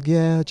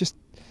 Yeah, just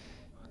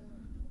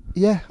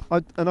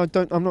I'm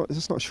not.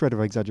 It's not a shred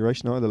of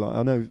exaggeration either. Like,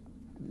 I know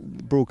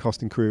the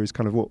broadcasting career is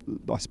kind of what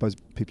I suppose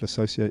people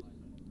associate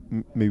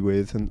me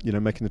with, and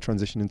making the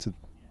transition into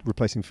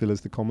replacing Phil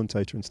as the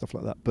commentator and stuff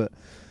like that. But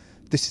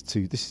this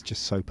is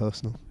just so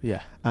personal.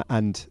 Yeah,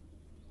 and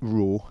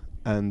raw,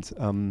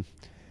 and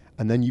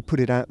then you put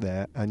it out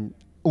there, and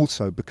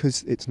also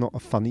because it's not a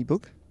funny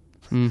book.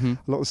 Mm-hmm.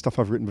 A lot of the stuff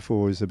I've written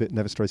before is a bit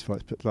never straight for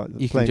but like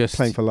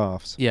playing for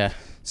laughs. Yeah.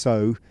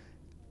 So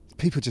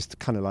people just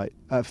kind of like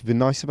have been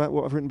nice about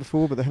what I've written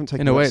before, but they haven't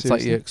taken it in a way. It's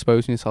like you're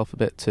exposing yourself a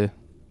bit to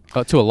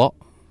a lot.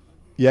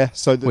 Yeah.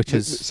 So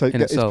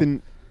it's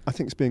been. I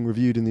think it's being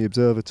reviewed in the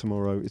Observer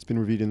tomorrow. It's been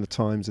reviewed in the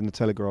Times, in the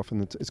Telegraph,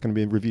 and it's going to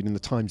be reviewed in the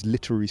Times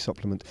Literary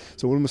Supplement.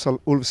 So all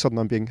of a sudden,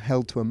 I'm being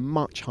held to a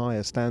much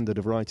higher standard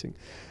of writing.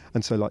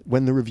 And so, like,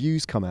 when the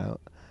reviews come out,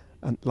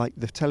 and like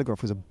the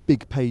Telegraph was a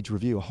big page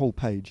review, a whole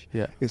page.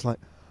 Yeah. It's like,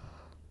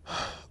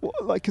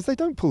 because they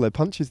don't pull their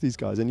punches, these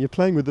guys, and you're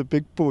playing with the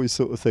big boys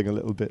sort of thing a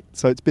little bit.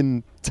 So it's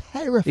been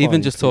terrifying.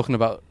 Even just talking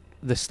about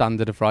the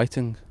standard of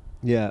writing.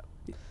 Yeah.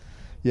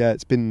 Yeah,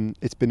 it's been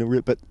a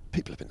real, but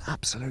people have been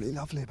absolutely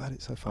lovely about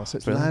it so far. So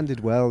it's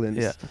landed well, and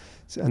it's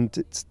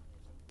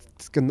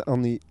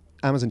on the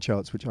Amazon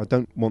charts, which I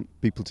don't want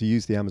people to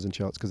use the Amazon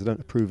charts because I don't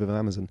approve of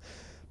Amazon,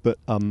 but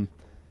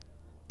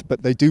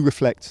they do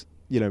reflect,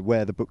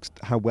 where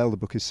how well the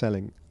book is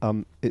selling.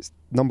 It's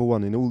number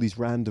one in all these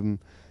random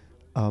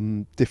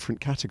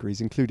different categories,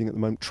 including at the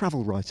moment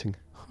travel writing.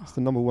 It's the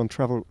number one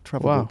travel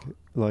book,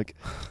 like,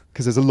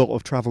 because there's a lot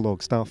of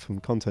travelogue stuff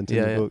and content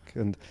in the book,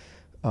 and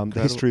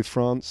the history of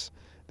France,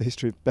 the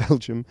history of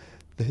Belgium,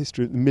 the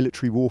history of the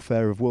military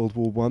warfare of World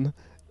War I.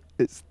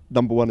 It's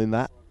number one in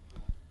that.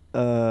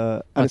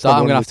 And I'm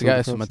going to have to get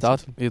it from my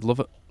dad. He'd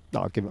love it.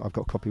 No, I've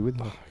got a copy with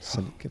me.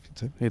 Give it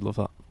to him. He'd love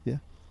that. Yeah.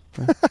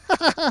 So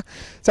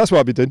that's what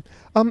I've been doing.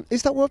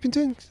 Is that what I've been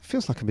doing?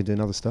 Feels like I've been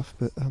doing other stuff,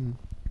 but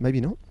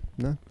maybe not.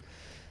 No.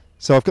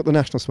 So I've got the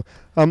national stuff.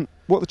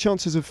 What are the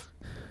chances of...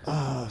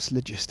 it's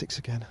logistics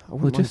again. I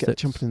wouldn't mind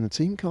jumping in the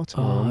team car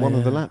tomorrow on one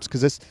of the laps,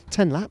 because there's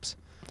 10 laps.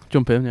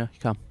 Jump in, yeah, you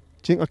can. Do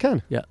you think I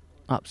can? Yeah,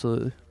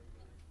 absolutely.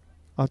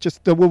 I'll just...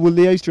 we'll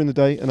liaise during the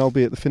day, and I'll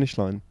be at the finish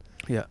line.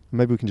 Yeah.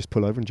 Maybe we can just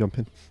pull over and jump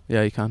in.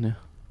 Yeah, you can, yeah.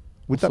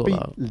 Would that be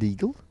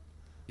legal?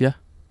 Yeah.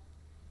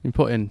 You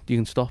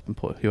can stop and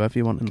put whoever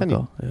you want in the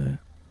car. Yeah.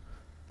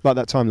 Like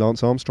that time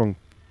Lance Armstrong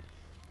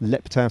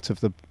leapt out of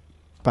the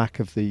back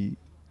of the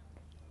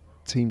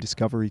Team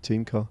Discovery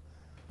team car.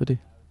 Did he?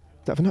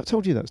 Have I not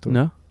told you that story?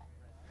 No.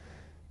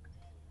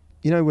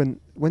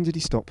 When did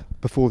he stop?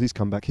 Before his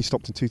comeback, he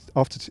stopped in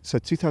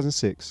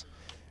 2006. It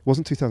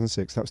wasn't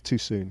 2006, that was too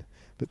soon.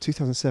 But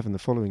 2007, the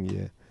following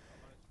year,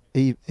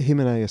 him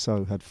and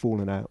ASO had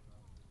fallen out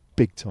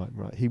big time,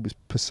 right? He was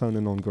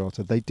persona non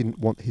grata. They didn't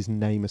want his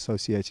name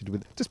associated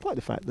with, despite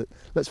the fact that,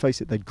 let's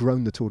face it, they'd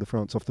grown the Tour de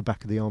France off the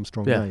back of the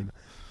Armstrong name.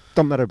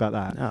 Doesn't matter about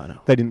that. No.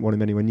 They didn't want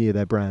him anywhere near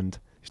their brand.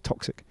 He's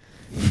toxic.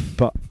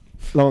 But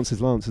Lance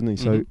is Lance, isn't he?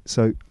 Mm-hmm.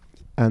 So,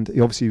 and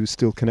he obviously was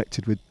still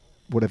connected with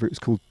whatever it was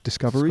called,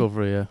 Discovery.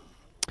 Discovery, yeah.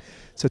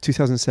 So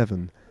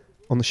 2007,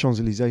 on the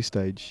Champs-Élysées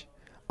stage,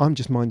 I'm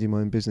just minding my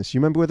own business. You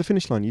remember where the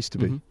finish line used to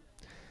be? Mm-hmm.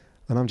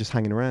 And I'm just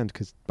hanging around,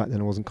 because back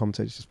then I wasn't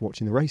commentating, just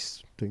watching the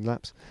race, doing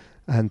laps.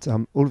 And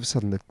all of a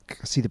sudden,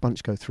 I see the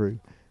bunch go through.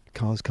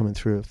 Cars coming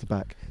through off the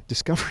back.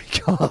 Discovery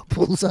car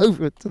pulls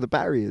over to the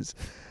barriers.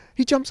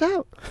 He jumps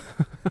out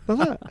like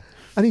that.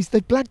 And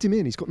they've blagged him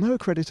in. He's got no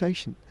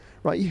accreditation.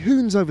 Right, he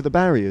hoons over the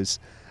barriers,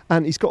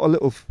 and he's got a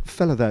little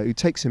fella there who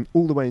takes him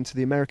all the way into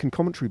the American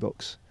commentary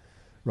box.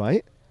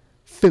 Right?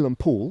 Phil and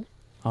Paul.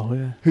 Oh,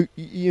 yeah. Who,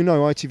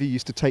 ITV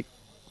used to take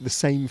the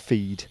same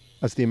feed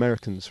as the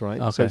Americans, right?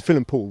 Okay. So Phil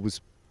and Paul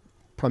was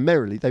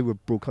primarily, they were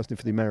broadcasting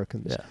for the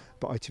Americans, yeah.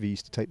 But ITV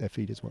used to take their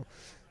feed as well.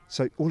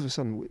 So all of a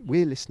sudden,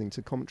 we're listening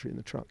to commentary in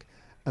the truck,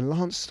 and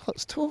Lance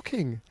starts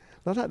talking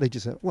like that. They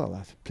just say, well,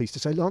 I'm pleased to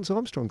say Lance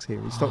Armstrong's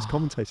here. He starts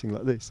commentating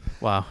like this.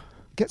 Wow.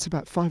 Gets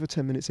about 5 or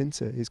 10 minutes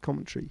into his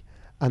commentary,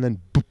 and then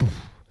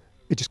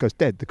it just goes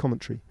dead, the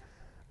commentary.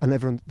 And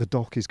everyone, the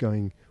doc is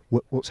going,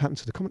 what's happened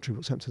to the commentary?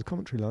 What's happened to the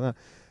commentary, like that?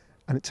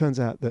 And it turns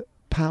out that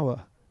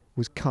power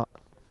was cut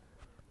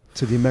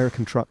to the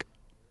American truck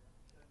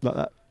like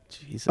that.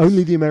 Jesus.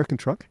 Only the American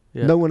truck.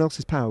 Yeah. No one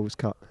else's power was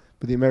cut.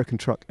 But the American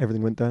truck,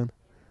 everything went down.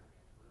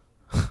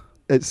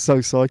 It's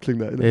so cycling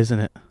that, isn't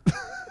it?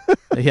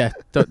 Yeah,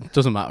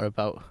 doesn't matter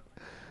about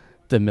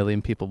the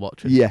million people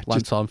watching. Yeah,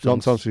 Lance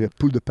Armstrong, yeah,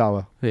 pull the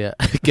power. Yeah,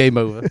 game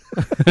over.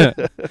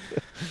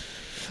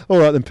 All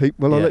right then, Pete.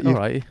 Well, I'll let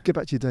you get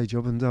back to your day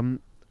job, and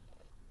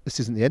this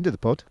isn't the end of the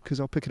pod, because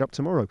I'll pick it up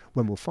tomorrow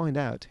when we'll find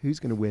out who's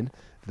going to win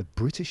the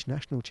British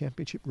National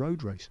Championship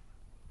road race.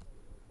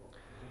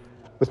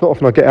 It's not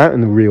often I get out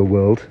in the real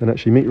world and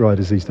actually meet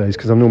riders these days,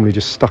 because I'm normally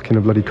just stuck in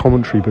a bloody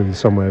commentary booth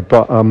somewhere.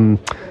 But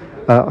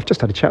I've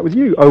just had a chat with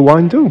you,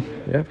 Owain Doull.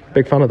 Yeah,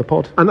 big fan of the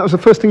pod. And that was the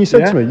first thing you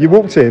said to me. You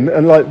walked in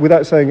and, like,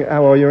 without saying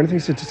how are you or anything, you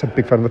said just a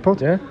big fan of the pod.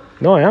 Yeah,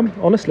 no, I am,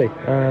 honestly.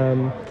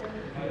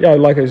 yeah,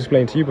 like I was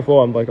explained to you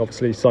before, I'm like,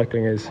 obviously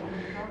cycling is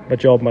my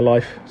job, my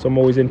life, so I'm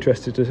always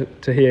interested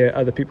to hear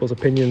other people's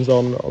opinions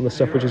on the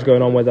stuff which is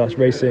going on, whether that's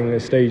racing, the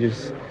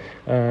stages,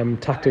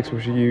 tactics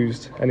which are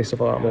used, any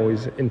stuff like that. I'm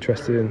always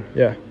interested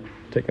in,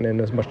 taking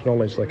in as much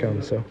knowledge as I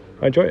can, so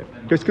I enjoy it.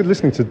 It's good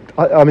listening to.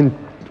 I mean,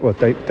 well,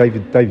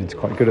 David's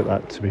quite good at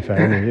that. To be fair,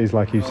 I mean, he's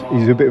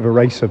a bit of a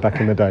racer back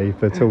in the day,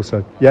 but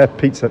also,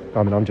 Pete's.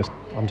 I mean, I'm just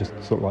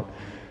sort of like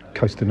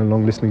coasting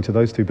along listening to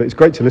those two, but it's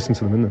great to listen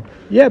to them, isn't it?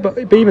 Yeah,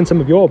 but even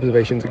some of your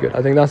observations are good.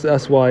 I think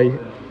that's why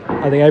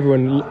I think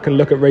everyone can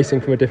look at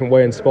racing from a different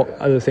way and spot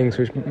other things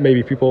which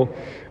maybe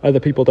other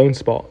people don't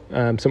spot.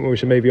 Something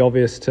which is maybe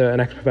obvious to an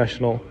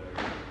ex-professional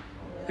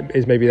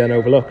is maybe then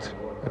overlooked.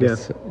 Yeah.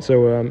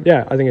 So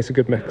I think it's a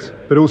good mix.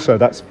 But also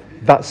that's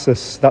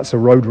a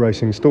road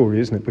racing story,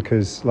 isn't it?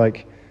 Because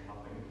like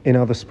in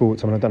other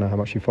sports, I mean, I don't know how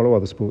much you follow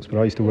other sports, but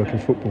I used to work in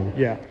football.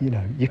 Yeah. You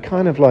know, you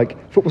kind of like,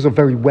 football's a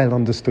very well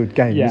understood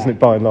game, isn't it,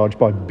 by and large,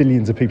 by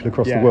billions of people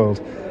across the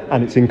world,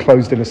 and it's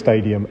enclosed in a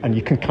stadium, and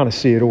you can kind of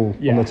see it all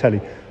on the telly.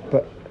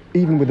 But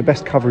even with the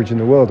best coverage in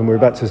the world, and we're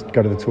about to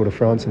go to the Tour de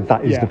France, and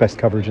that is the best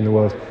coverage in the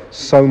world,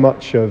 so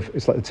much of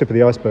it's like the tip of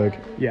the iceberg,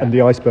 and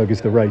the iceberg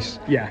is the race.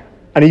 Yeah.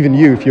 And even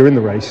you, if you're in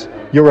the race,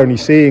 you're only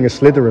seeing a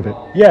slither of it.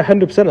 Yeah,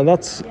 100%. And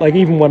that's like,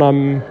 even when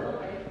I'm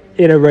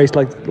in a race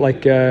like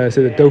say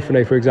the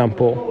Dauphiné, for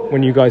example,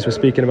 when you guys were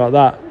speaking about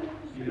that,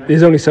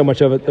 there's only so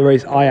much of the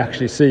race I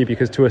actually see,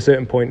 because to a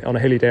certain point on a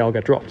hilly day I'll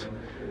get dropped.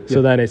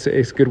 So then it's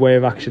a good way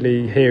of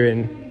actually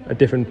hearing a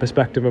different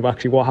perspective of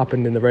actually what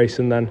happened in the race,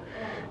 and then,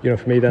 you know,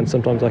 for me then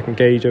sometimes I can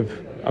gauge of,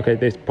 okay,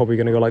 this is probably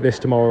going to go like this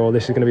tomorrow, or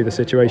this is going to be the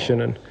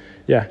situation, and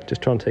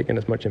just try and take in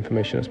as much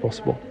information as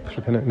possible.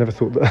 I never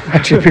thought that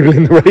actually people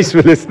in the race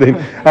were listening.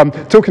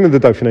 Talking of the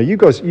Dauphiné,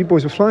 you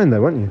boys were flying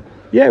there, weren't you?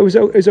 Yeah, it was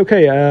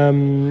okay.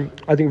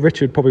 I think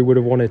Richard probably would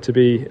have wanted to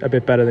be a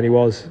bit better than he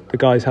was. The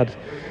guys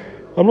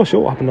I'm not sure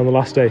what happened on the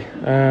last day.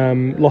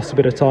 Lost a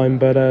bit of time,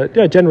 but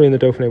generally in the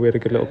Dauphiné we had a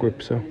good little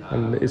group. So,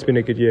 and it's been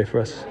a good year for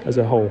us as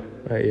a whole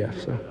at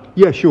AEF. So.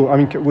 Yeah, sure. I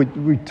mean,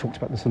 we talked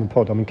about this on the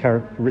pod. I mean,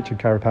 Richard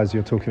Carapaz,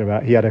 you're talking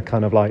about, he had a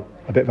kind of like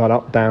a bit of an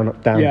up,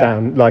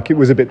 down. Like, it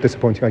was a bit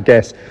disappointing, I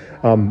guess,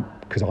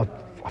 because I've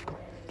got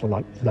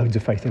like loads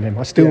of faith in him.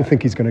 I still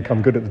think he's going to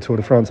come good at the Tour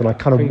de France, and I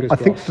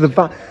think for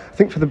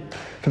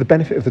the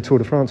benefit of the Tour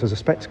de France as a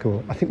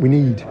spectacle, I think we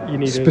need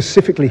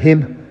specifically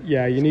him.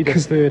 Yeah, you need a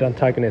third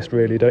antagonist,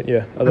 really, don't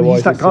you? Otherwise, I mean,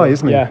 he's that guy,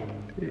 isn't he? Yeah,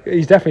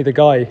 he's definitely the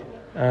guy.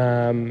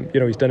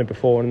 He's done it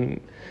before,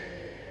 and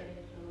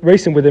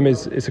racing with him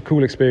is a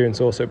cool experience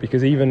also,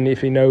 because even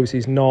if he knows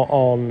he's not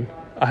on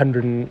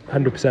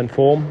 100%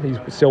 form, he's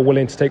still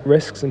willing to take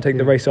risks and take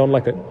the race on,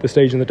 like the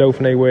stage in the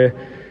Dauphiné where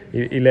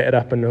he lit it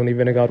up and only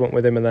Vingegaard went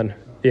with him, and then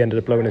he ended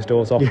up blowing his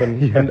doors off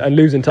and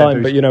losing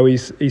time. But, you know,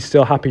 he's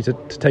still happy to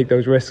take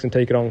those risks and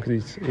take it on,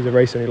 because he's a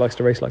racer and he likes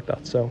to race like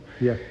that. So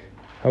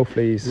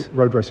hopefully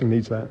road racing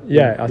needs that.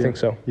 I think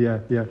so. Yeah.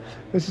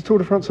 Has the Tour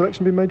de France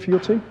selection been made for your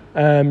team?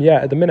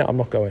 At the minute I'm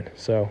not going.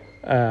 So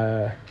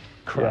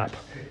crap.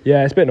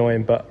 Yeah, it's a bit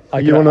annoying, but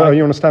are you on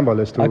a standby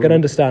list? I can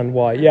understand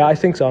why. Yeah, I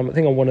think so. I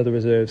think I'm one of the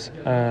reserves.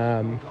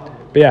 I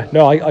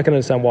can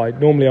understand why.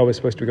 Normally I was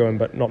supposed to be going,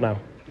 but not now.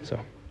 So.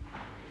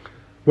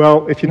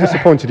 Well, if you're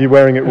disappointed, you're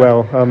wearing it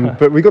well.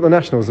 But we've got the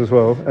Nationals as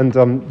well, and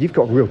you've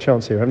got a real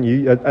chance here, haven't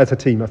you? As a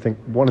team, I think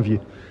one of you.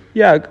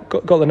 Yeah,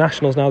 got the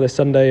Nationals now this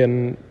Sunday,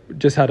 and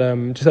just had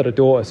a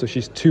daughter, so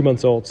she's 2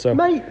 months old. So,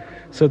 mate.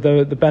 So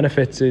the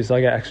benefits is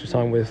I get extra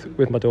time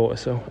with my daughter.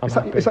 So I'm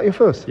happy. Is that your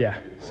first? Yeah.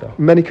 So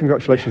many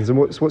congratulations. And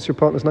what's your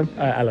partner's name?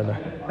 Eleanor.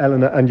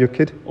 Eleanor, and your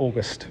kid?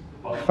 August.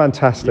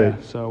 Fantastic.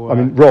 Yeah, so I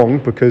mean, wrong,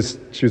 because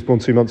she was born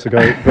 2 months ago,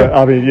 but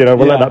I mean, we'll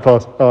let that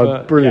pass.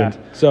 Brilliant.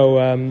 Yeah. So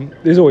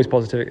there's always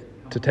positive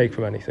to take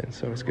from anything,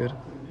 so it's good.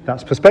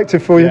 That's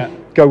perspective for you. Yeah.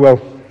 Go well.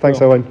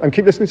 Thanks, Owen, and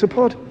keep listening to the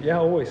pod. Yeah,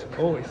 always.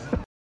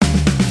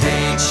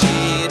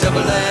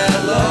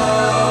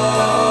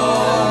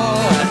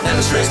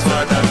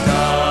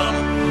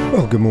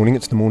 Well, good morning.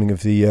 It's the morning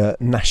of the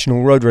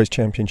National Road Race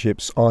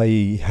Championships.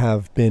 I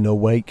have been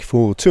awake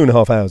for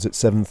 2.5 hours at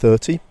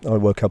 7:30. I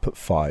woke up at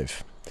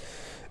 5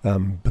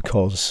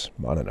 because,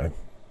 I don't know,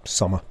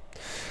 summer.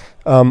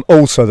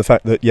 Also, the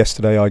fact that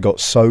yesterday I got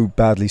so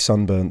badly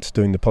sunburnt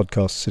doing the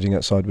podcast sitting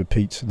outside with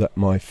Pete that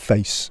my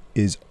face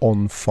is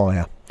on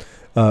fire,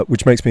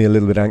 which makes me a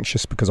little bit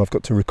anxious, because I've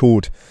got to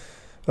record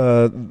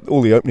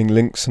all the opening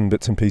links and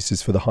bits and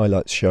pieces for the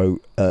highlights show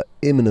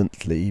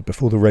imminently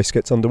before the race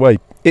gets underway.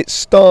 It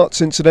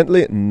starts,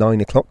 incidentally, at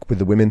 9 o'clock with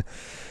the women,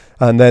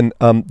 and then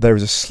there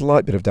is a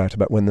slight bit of doubt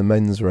about when the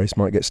men's race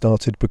might get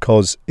started,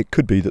 because it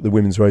could be that the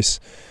women's race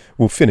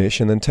will finish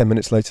and then 10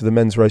 minutes later the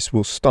men's race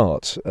will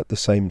start at the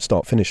same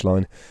start-finish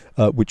line,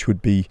 which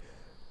would be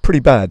pretty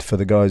bad for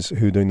the guys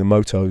who are doing the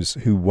motos,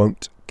 who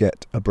won't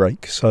get a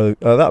break. So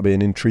that'll be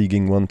an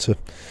intriguing one to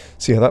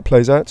see how that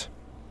plays out.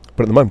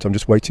 But at the moment I'm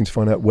just waiting to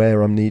find out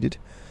where I'm needed,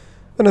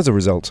 and as a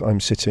result I'm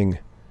sitting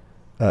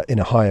in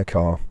a hire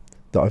car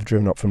that I've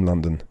driven up from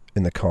London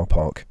in the car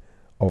park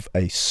of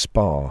a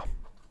Spar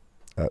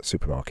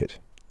supermarket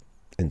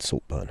in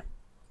Saltburn.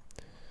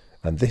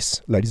 And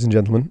this, ladies and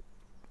gentlemen,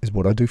 is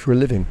what I do for a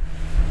living.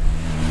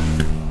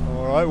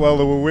 All right, well,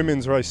 the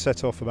women's race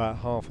set off about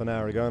half an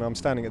hour ago, and I'm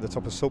standing at the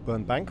top of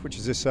Saltburn Bank, which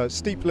is this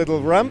steep little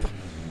ramp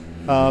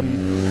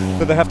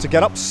that they have to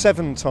get up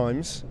 7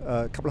 times,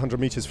 a couple of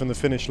hundred metres from the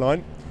finish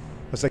line,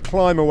 as they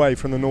climb away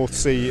from the North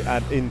Sea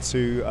and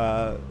into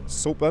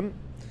Saltburn.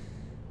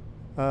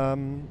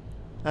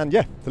 And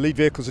yeah, the lead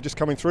vehicles are just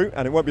coming through,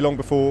 and it won't be long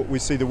before we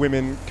see the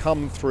women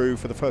come through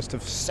for the first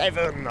of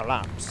 7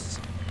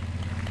 laps.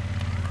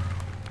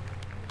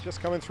 Just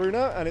coming through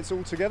now, and it's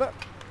all together.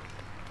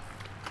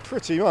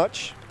 Pretty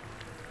much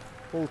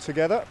all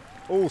together.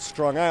 All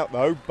strung out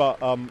though,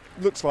 but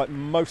looks like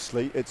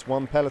mostly it's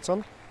one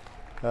peloton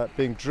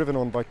being driven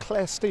on by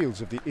Claire Steels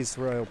of the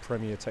Israel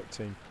Premier Tech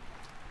team.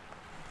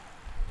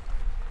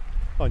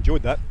 I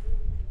enjoyed that.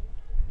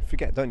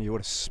 Forget, don't you,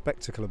 what a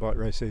spectacle a bike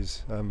race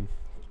is.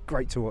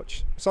 Great to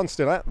watch. Sun's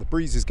still out, the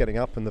breeze is getting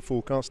up, and the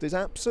forecast is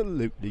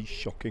absolutely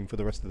shocking for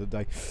the rest of the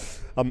day.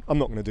 I'm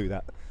not going to do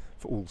that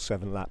for all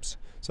 7 laps.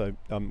 So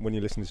when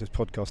you listen to this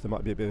podcast, there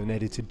might be a bit of an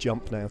edited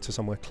jump now to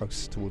somewhere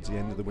close towards the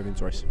end of the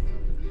women's race.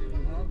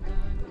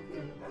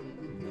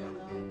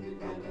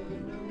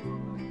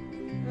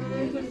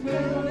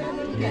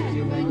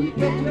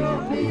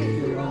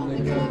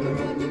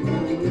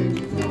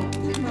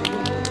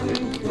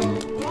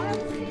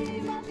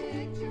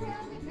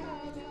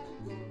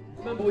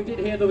 Remember, we did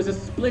hear there was a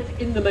split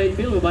in the main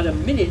field, about a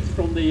minute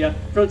from the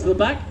front to the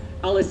back.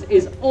 Alice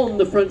is on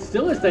the front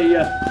still as they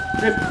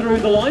drift through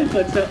the line,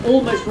 but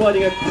almost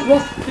riding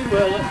across to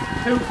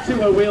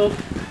her wheel,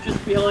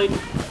 just behind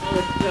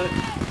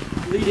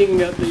Alice, leading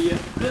the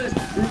first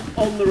group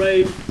on the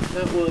raid.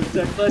 That was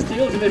Claire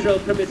Steels of Israel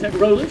Premier Tech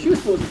Roland. She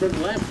was towards the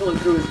front last time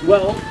through as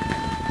well.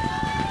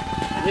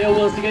 And here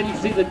once again you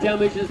can see the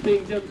damage that's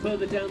being done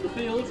further down the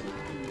field.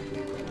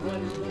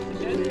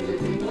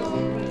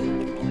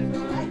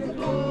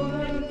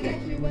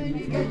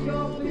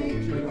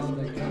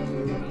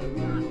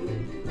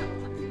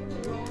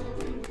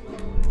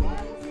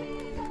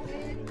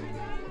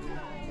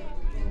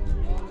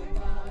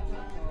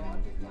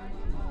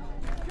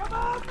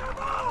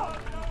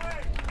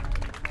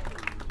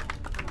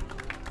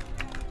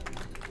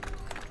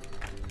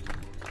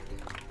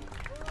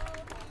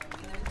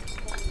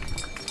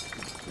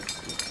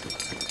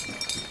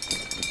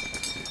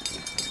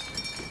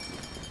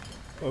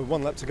 Well,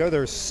 1 lap to go.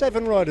 There are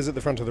 7 riders at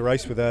the front of the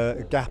race with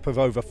a gap of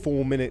over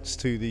 4 minutes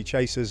to the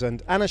chasers,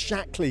 and Anna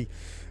Shackley,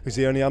 who's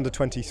the only under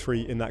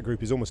 23 in that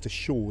group, is almost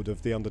assured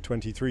of the under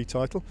 23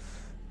 title.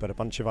 But a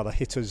bunch of other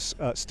hitters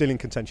still in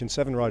contention.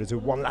 7 riders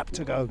with 1 lap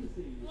to go.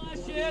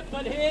 Last year,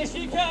 but here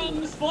she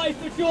comes. Fife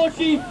for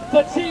Georgie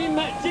for Team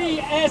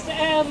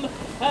DSM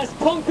has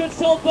conquered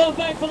Saltburn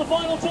Bank for the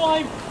final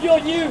time. Your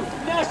new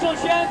national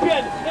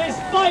champion is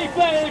Fife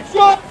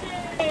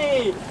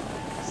Georgie.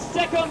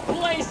 Second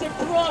place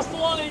across the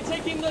line,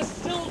 taking the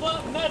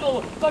silver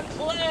medal for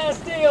Claire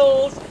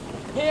Steels.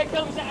 Here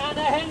comes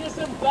Anna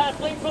Henderson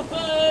battling for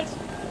third.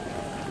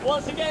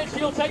 Once again,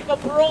 she'll take the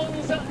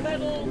bronze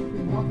medal.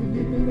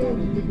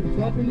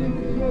 I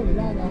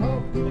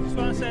just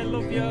want to say I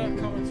love your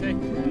commentary.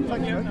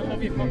 Thank you. I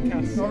love your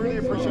podcast. I really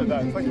appreciate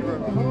that. Thank you very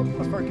much.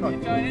 That's very kind.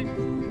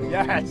 Enjoying it?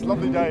 Yeah, it's a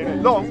lovely day, isn't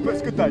it? Long, but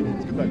it's a good day.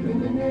 It's a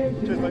good day.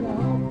 Cheers, mate.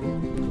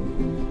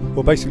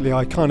 Well, basically,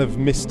 I kind of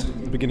missed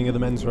the beginning of the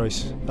men's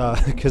race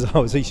because I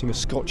was eating a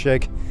Scotch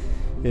egg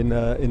in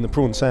the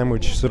prawn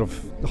sandwich sort of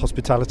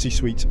hospitality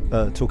suite,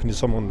 talking to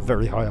someone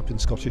very high up in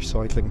Scottish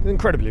cycling. An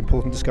incredibly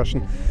important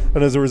discussion,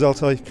 and as a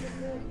result, I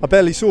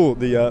barely saw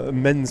the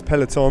men's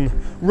peloton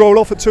roll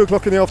off at 2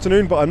 o'clock in the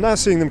afternoon. But I'm now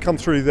seeing them come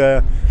through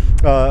there,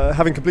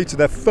 having completed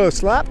their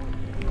first lap.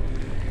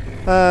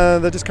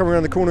 They're just coming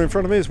around the corner in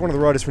front of me. There's one of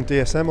the riders from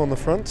DSM on the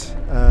front,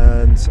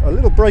 and a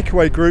little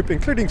breakaway group,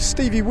 including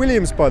Stevie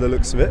Williams by the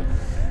looks of it.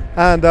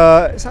 And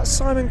is that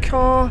Simon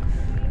Carr?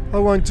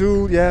 Owain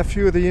Doull, yeah, a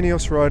few of the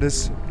Ineos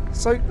riders.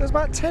 So there's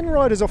about 10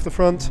 riders off the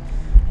front,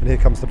 and here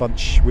comes the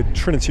bunch with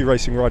Trinity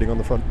Racing riding on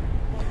the front.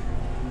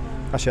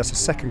 Actually, that's a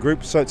second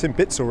group, so it's in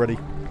bits already.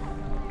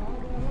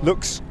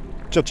 Looks,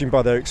 judging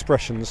by their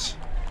expressions,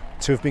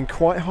 to have been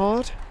quite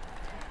hard.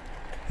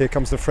 Here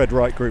comes the Fred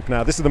Wright group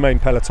now. This is the main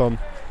peloton.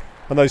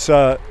 And those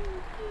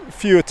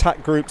few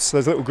attack groups,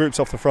 those little groups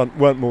off the front,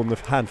 weren't more than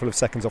a handful of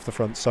seconds off the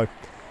front. So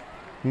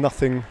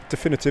nothing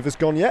definitive has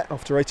gone yet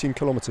after 18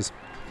 kilometres.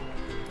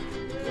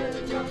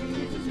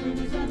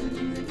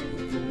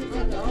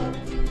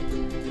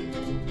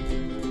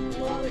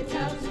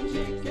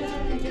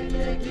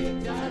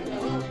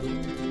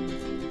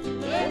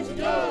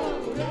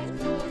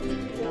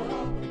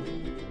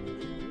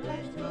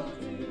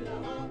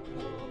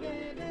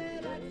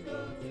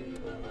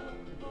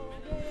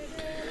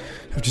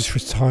 I've just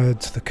retired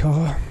to the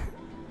car.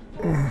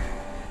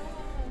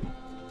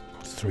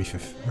 It's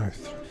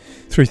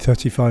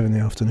 3:35 in the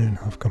afternoon.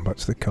 I've come back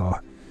to the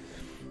car,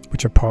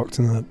 which I parked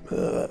in a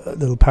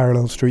little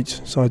parallel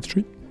street, side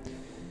street.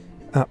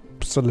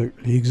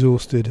 Absolutely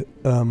exhausted,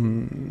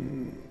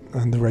 and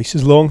the race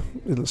is long.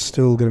 It's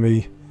still going to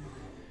be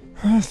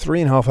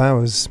 3.5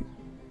 hours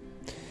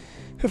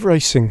of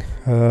racing.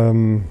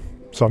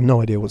 So I've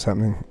no idea what's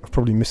happening. I've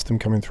probably missed them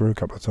coming through a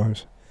couple of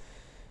times.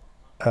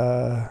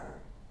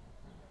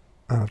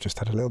 I've just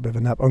had a little bit of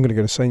a nap. I'm going to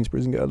go to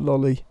Sainsbury's and get a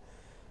lolly.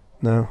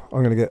 No,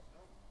 I'm going to get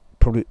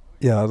probably,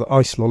 the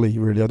ice lolly,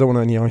 really. I don't want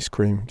any ice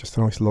cream, just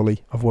an ice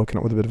lolly. I've woken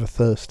up with a bit of a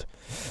thirst.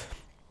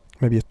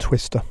 Maybe a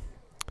Twister.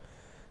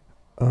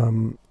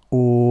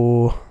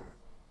 Or...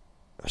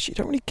 Actually, you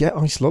don't really get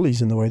ice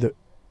lollies in the way that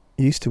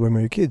you used to when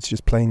we were kids.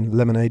 Just plain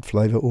lemonade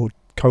flavour or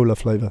cola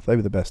flavour. They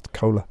were the best.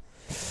 Cola.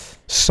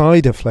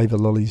 Cider flavour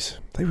lollies.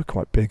 They were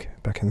quite big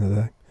back in the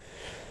day.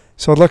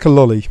 So I'd like a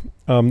lolly.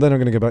 Then I'm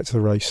going to go back to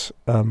the race.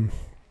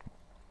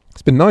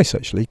 It's been nice,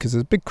 actually, because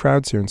there's big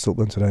crowds here in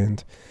Siltburn today,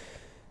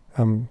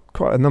 and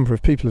quite a number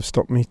of people have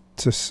stopped me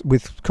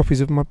with copies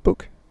of my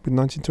book, with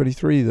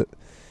 1923, that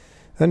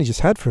they only just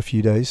had for a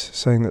few days,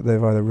 saying that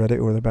they've either read it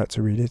or they're about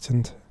to read it.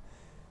 And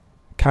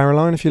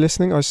Caroline, if you're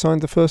listening, I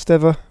signed the first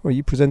ever, or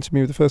you presented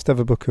me with the first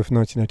ever book of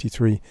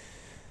 1983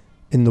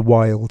 in the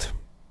wild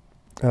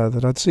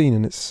that I'd seen,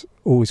 and it's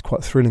always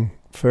quite thrilling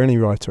for any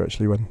writer,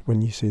 actually,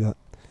 when you see that.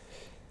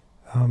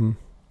 And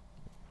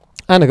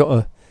I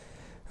got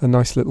a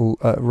nice little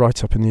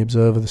write-up in the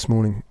Observer this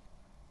morning,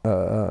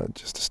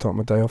 just to start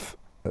my day off.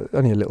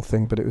 Only a little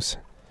thing, but it was,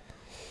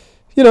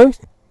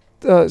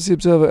 it's the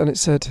Observer, and it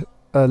said,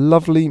 a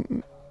lovely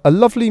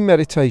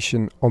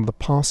meditation on the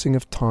passing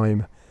of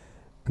time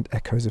and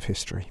echoes of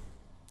history.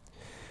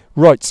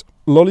 Right,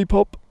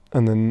 lollipop,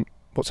 and then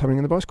what's happening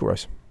in the bicycle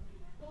race.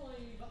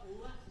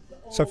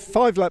 So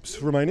 5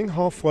 laps remaining,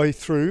 halfway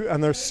through,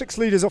 and there are 6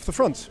 leaders off the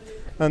front.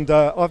 And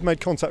I've made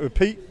contact with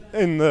Pete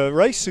in the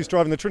race, who's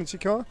driving the Trinity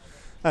car.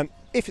 And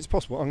if it's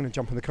possible, I'm going to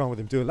jump in the car with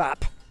him, do a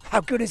lap. How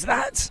good is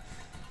that?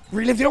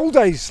 Relive the old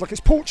days, like it's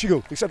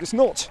Portugal, except it's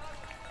not.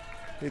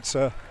 It's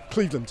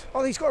Cleveland.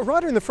 Oh, he's got a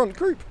rider in the front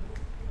group.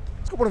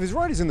 He's got one of his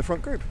riders in the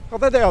front group. Oh,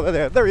 there they are,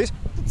 there he is.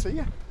 Didn't see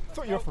you.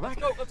 Thought you were off the back.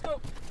 Let's go.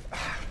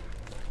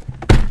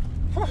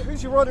 Oh,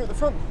 who's your rider at the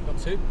front? Got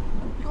 2. You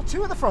got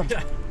 2 at the front?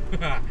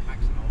 Yeah.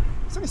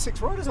 There's only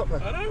 6 riders up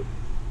there. I know.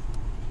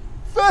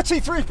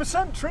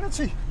 33%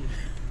 Trinity.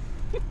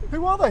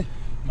 Who are they?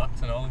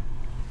 Max and Ollie.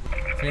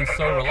 Feeling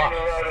so relaxed.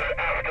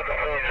 After the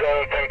food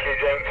zone, thank you,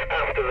 gents.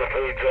 After the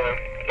food zone.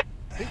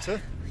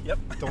 Pizza? Yep.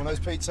 Domino's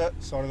Pizza,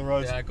 side of the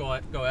road. Yeah, go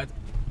ahead.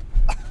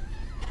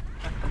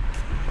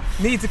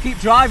 Need to keep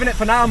driving it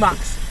for now,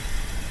 Max.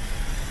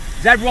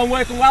 Is everyone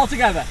working well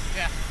together?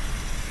 Yeah.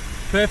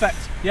 Perfect.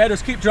 Yeah,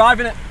 just keep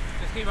driving it.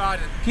 Just keep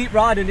riding. Keep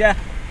riding, yeah.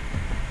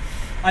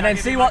 And then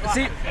see what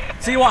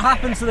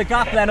happens to the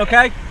gap then,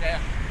 okay? Yeah.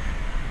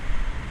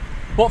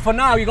 But for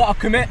now, you got to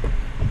commit.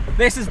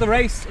 This is the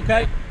race,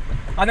 okay?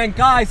 And then,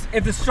 guys,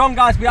 if there's strong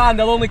guys behind,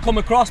 they'll only come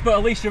across, but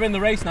at least you're in the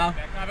race now.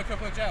 Can I have a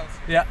couple of gels?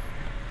 Yeah.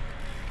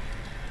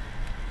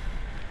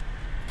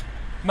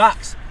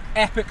 Max,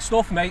 epic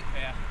stuff, mate.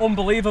 Yeah.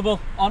 Unbelievable,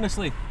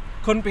 honestly.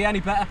 Couldn't be any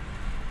better.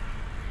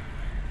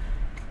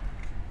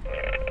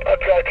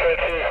 Okay,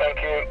 Trinity, thank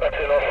you. That's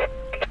enough.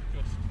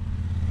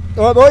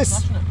 All right,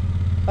 boys.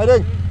 How you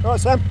doing? All right,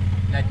 Sam?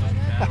 Ned doesn't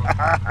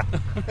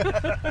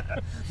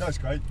care. That's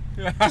great.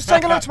 Just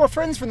saying hello to my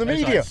friends from the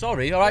media.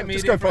 Sorry, all right,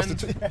 Just media go past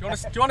friends.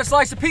 the Do you want a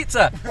slice of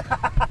pizza?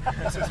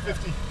 This is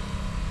 50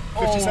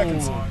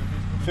 seconds.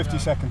 50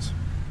 seconds.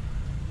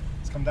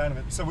 It's come down a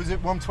bit. So was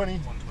it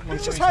 120?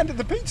 He's just handed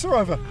the pizza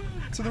over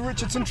to the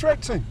Richardson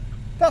Trek team.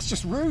 That's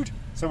just rude.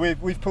 So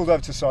we've pulled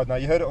over to the side now.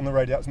 You heard it on the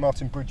radio. That was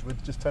Martin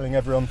Bridgewood just telling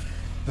everyone,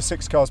 the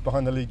 6 cars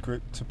behind the lead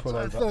group, to pull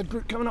over. Third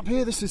group coming up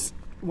here. This is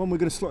one we're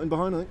going to slot in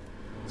behind, I think.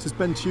 This is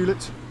Ben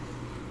Hewlett.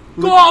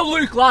 Go on,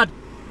 Luke, lad.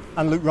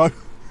 And Luke Rowe.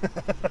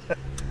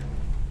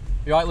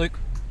 You alright, Luke?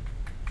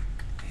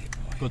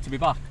 Good to be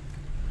back.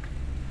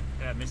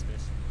 Yeah, I missed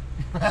this.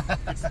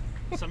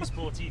 Some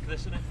sporty for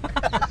this, isn't it?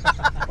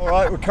 All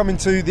right, we're coming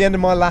to the end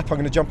of my lap. I'm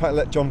going to jump out and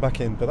let John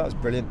back in, but that was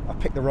brilliant. I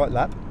picked the right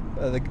lap.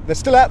 They're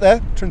still out there.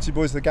 Trinity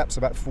boys, the gap's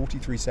about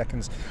 43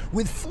 seconds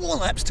with 4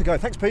 laps to go.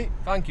 Thanks, Pete.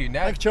 Thank you,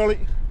 Ned. Thanks, Charlie.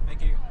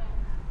 Thank you.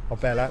 I'll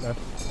bail out now.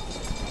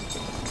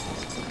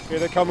 Here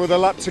they come with a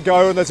lap to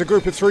go, and there's a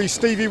group of 3,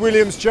 Stevie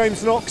Williams,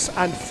 James Knox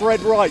and Fred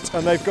Wright,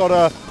 and they've got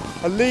a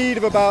lead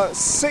of about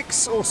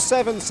 6 or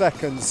 7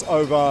 seconds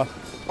over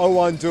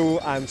Owain Doull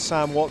and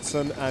Sam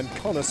Watson, and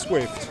Connor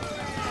Swift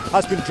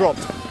has been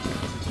dropped.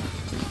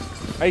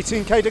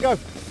 18k to go.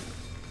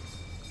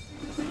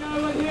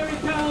 And here he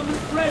comes,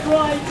 Fred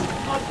Wright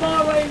of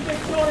Bahrain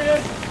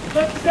victorious.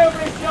 Looks over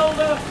his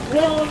shoulder,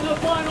 won the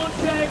final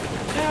check.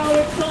 Now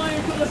it's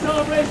time for the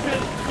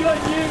celebration. Your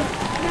new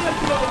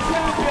national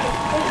champion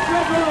is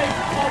Fred Wright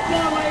of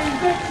Bahrain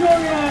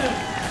victorious.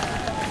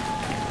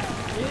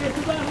 Here's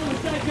the battle of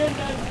second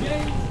and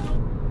James.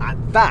 And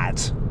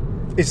that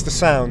is the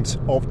sound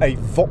of a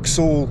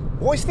Vauxhall.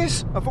 What is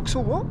this? A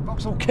Vauxhall what?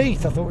 Vauxhall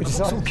Keith, I thought we'd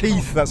say. Vauxhall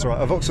Keith, that's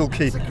right, a Vauxhall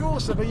Keith. It's a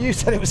Corsa, but you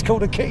said it was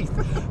called a Keith.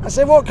 I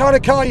said, what kind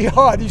of car you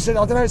hired? You said,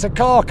 I don't know, it's a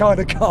car kind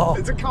of car.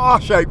 It's a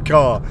car-shaped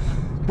car.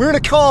 We're in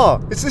a car.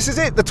 This is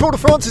it. The Tour de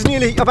France is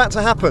nearly about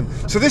to happen.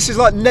 So this is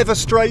like Never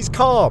Stray's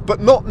car, but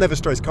not Never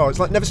Stray's car. It's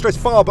like Never Stray's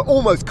Far, but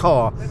almost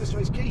car. Never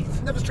Stray's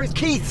Keith. Never Stray's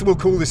Keith, we'll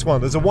call this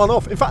one as a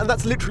one-off. In fact, and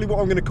that's literally what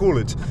I'm going to call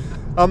it.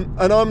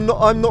 And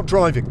I'm not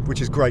driving,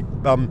 which is great.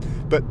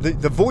 But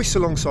the voice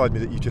alongside me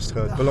that you just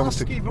heard belongs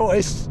husky to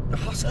voice.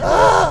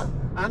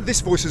 and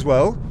this voice as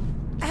well.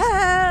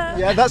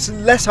 Yeah, that's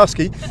less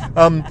husky.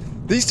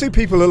 These two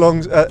people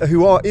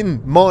who are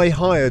in my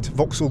hired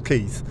Vauxhall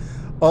Keith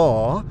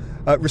are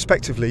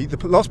respectively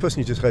the last person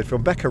you just heard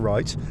from, Becca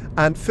Wright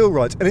and Phil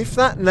Wright. And if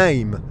that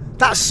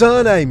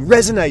surname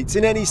resonates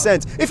in any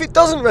sense, if it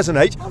doesn't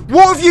resonate,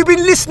 what have you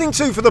been listening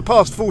to for the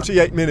past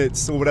 48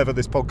 minutes or whatever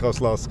this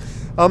podcast lasts?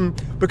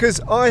 Because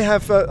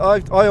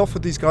I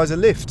offered these guys a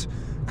lift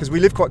because we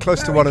live quite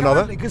close to one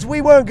another. Because we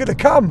weren't going to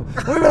come.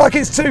 We were like,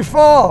 it's too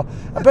far.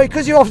 But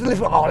because you offered a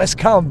lift, let's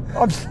come.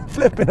 I'm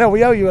flipping hell,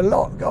 we owe you a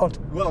lot, God.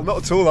 Well,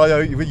 not at all. I owe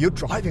you. You're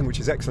driving, which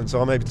is excellent,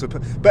 so I'm able to.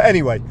 But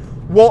anyway,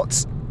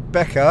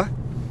 Becca,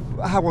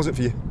 how was it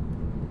for you?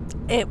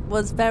 It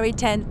was very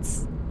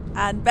tense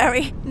and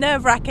very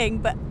nerve-wracking,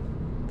 but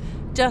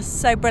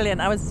just so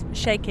brilliant. I was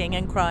shaking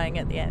and crying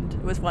at the end.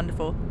 It was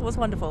wonderful. It was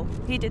wonderful.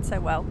 He did so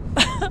well.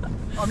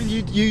 I mean,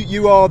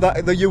 you are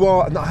that. You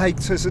are. And I hate.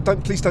 So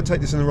please don't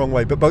take this in the wrong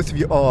way. But both of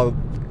you are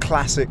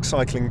classic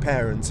cycling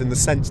parents in the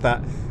sense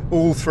that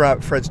all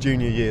throughout Fred's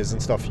junior years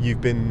and stuff,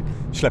 you've been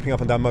schlepping up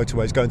and down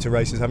motorways, going to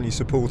races, haven't you?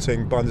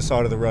 Supporting behind the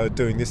side of the road,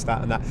 doing this,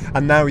 that, and that.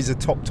 And now he's a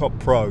top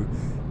pro.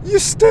 You're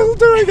still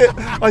doing it.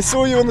 I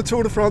saw you on the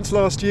Tour de France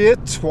last year,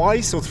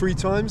 twice or 3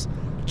 times.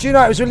 Do you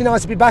know, it was really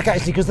nice to be back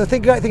actually, because the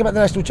great thing about the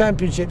National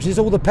Championships is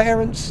all the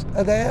parents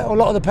are there, or a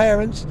lot of the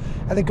parents,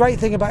 and the great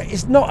thing about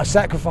it's not a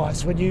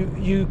sacrifice when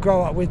you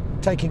grow up with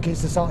taking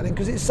kids to cycling,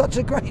 because it's such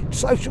a great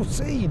social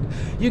scene.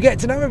 You get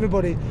to know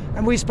everybody,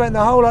 and we spent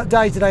the whole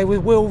day today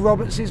with Will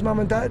Roberts' mum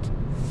and dad,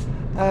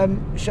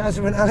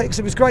 Shazza and Alex.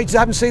 It was great. I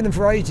haven't seen them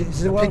for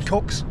ages.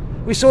 Pigcocks.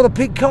 We saw the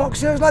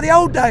Pigcocks. It was like the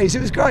old days.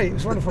 It was great. It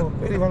was wonderful.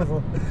 Really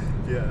wonderful.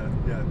 Yeah.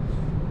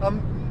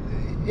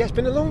 Yeah, it's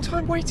been a long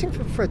time waiting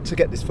for Fred to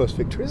get this first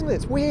victory, isn't it?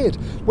 It's weird.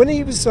 When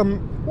he was,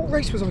 what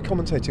race was I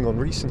commentating on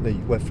recently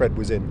where Fred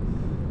was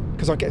in?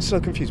 Because I get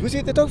so confused. Was he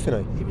at the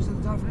Dauphiné? He was at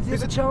the Dauphiné.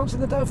 There's a chance in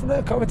the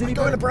Dauphiné. He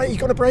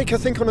got a break, I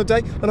think, on a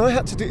day. And I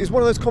had to do, it's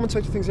one of those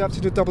commentator things you have to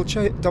do double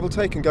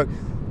take and go,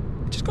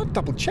 I just got to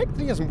double check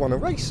that he hasn't won a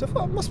race. I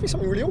thought it must be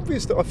something really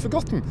obvious that I've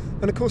forgotten.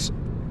 And of course,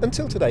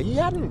 until today, he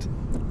hadn't.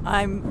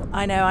 I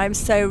know, I'm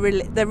so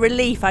the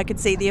relief I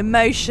could see, the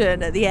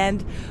emotion at the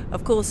end,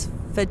 of course,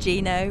 for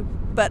Gino,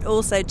 but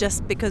also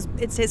just because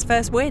it's his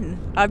first win.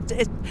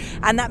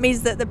 And that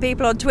means that the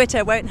people on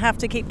Twitter won't have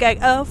to keep going,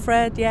 oh,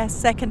 Fred, yes,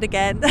 second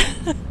again.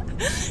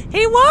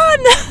 He won!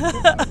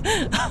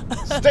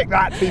 Stick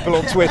that, people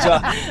on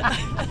Twitter.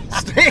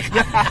 Stick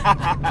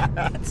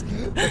that.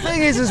 The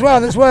thing is, as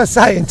well, that's worth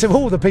saying to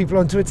all the people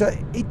on Twitter,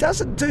 he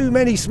doesn't do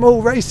many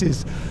small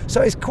races, so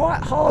it's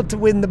quite hard to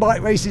win the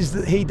bike races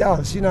that he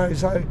does, you know.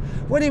 So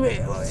when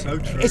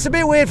it's a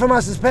bit weird from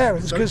us as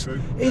parents, because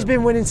he's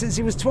been winning since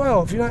he was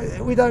 12. You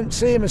know, we don't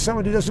see him as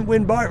someone who doesn't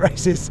win bike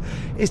races.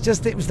 It's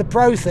just it was the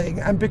pro thing,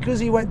 and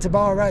because he went to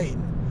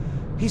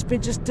Bahrain, he's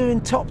been just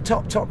doing top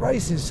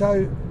races.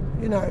 So,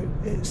 you know,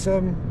 it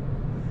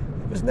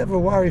was never a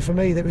worry for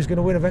me that he was going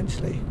to win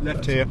eventually.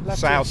 Left here,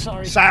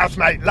 south,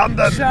 mate,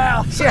 London.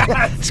 South,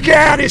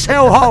 scared as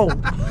hellhole.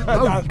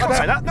 No, can't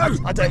say that. No,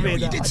 I don't mean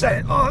that. You did say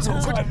it. Oh, that's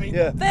awkward.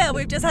 Yeah. Phil,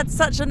 we've just had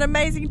such an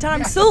amazing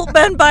time.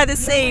 Saltburn by the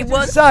Sea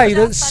was. Say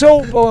that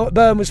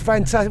Saltburn was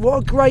fantastic.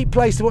 What a great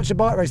place to watch a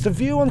bike race. The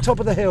view on top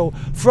of the hill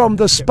from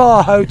the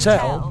Spa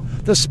Hotel.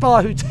 The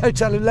Spa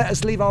Hotel who let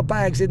us leave our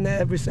bags in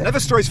there. Never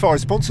Stories Far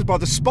is sponsored by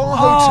the Spa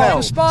Hotel.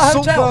 The Spa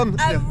Hotel.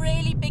 A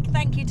really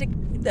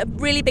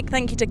big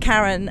thank you to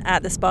Karen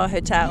at the Spa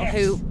Hotel, yes.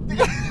 who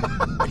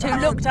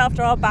looked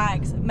after our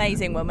bags.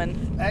 Amazing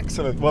woman.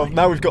 Excellent. Well,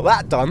 now we've got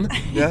that done.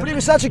 Yeah. But it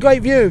was such a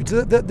great view.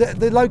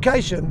 The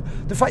location,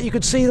 the fact you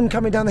could see them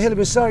coming down the hill, it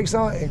was so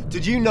exciting.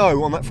 Did you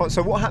know on that front?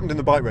 So what happened in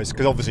the bike race?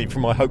 Because obviously,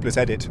 from my hopeless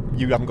edit,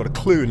 you haven't got a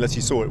clue unless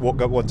you saw it. What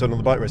went on the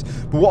bike race?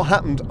 But what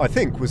happened, I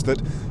think, was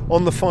that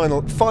on the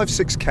final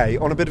 5-6k,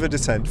 on a bit of a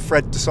descent,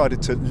 Fred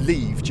decided to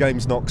leave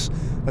James Knox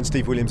and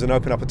Steve Williams and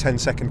open up a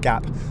 10-second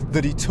gap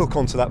that he took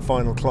onto that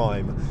final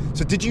climb.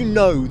 So did you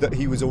know that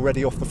he was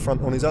already off the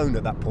front on his own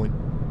at that point?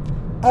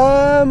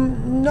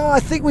 No, I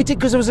think we did,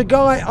 because there was a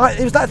guy,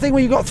 it was that thing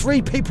where you got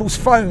 3 people's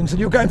phones and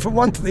you're going from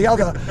one to the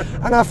other,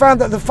 and I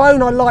found that the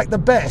phone I liked the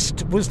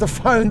best was the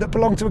phone that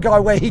belonged to a guy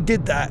where he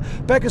did that.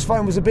 Becca's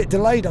phone was a bit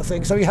delayed, I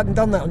think, so he hadn't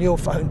done that on your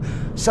phone.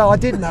 So I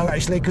did know,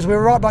 actually, because we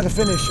were right by the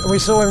finish and we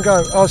saw him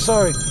go. Oh,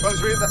 sorry.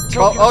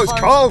 It's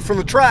Carl from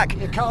the track.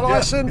 Yeah, Carl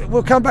Ison.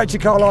 We'll come back to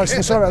Carl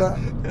Ison, sorry about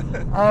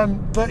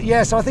that. But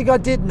yes, I think I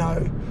did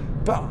know.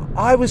 But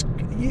I was,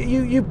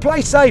 you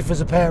play safe as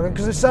a parent,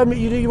 because there's so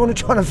many, you want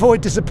to try and avoid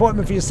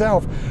disappointment for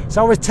yourself.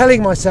 So I was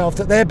telling myself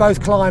that they're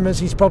both climbers,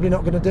 he's probably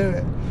not going to do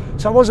it.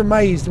 So I was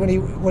amazed when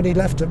he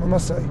left them, I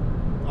must say.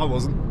 I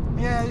wasn't.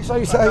 Yeah, so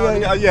you say,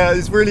 yeah,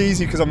 it's really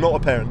easy because I'm not a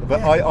parent. But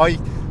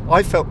yeah.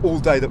 I felt all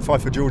day that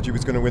Pfeiffer Georgie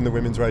was going to win the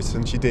women's race,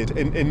 and she did,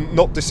 in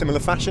not dissimilar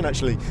fashion,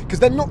 actually, because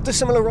they're not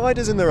dissimilar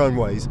riders in their own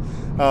ways.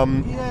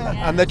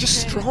 And they're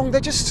just strong.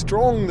 They're just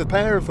strong, the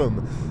pair of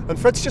them. And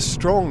Fred's just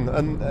strong.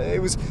 And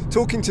it was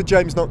talking to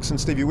James Knox and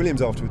Stevie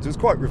Williams afterwards. It was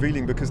quite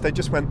revealing because they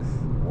just went,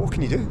 "What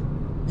can you do?"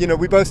 You know,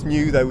 we both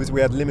knew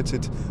we had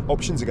limited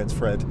options against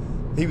Fred.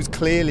 He was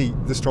clearly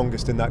the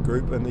strongest in that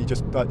group, and he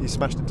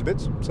smashed it to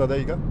bits. So there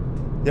you go.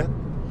 Yeah.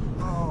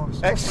 Oh,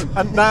 excellent.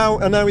 And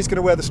now he's going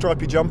to wear the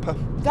stripy jumper.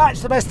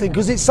 That's the best thing,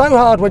 because it's so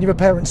hard when you're a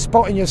parent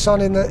spotting your son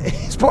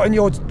spotting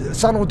your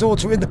son or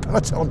daughter in the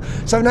peloton.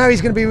 So now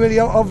he's going to be really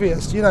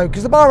obvious, you know,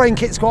 because the Bahrain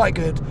kit's quite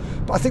good,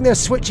 but I think they're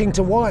switching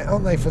to white,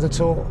 aren't they, for the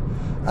Tour?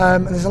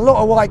 And there's a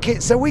lot of white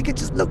kits, so we could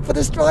just look for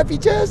the stripy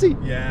jersey.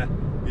 Yeah.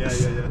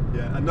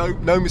 And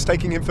no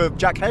mistaking him for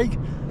Jack Haig.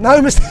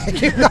 No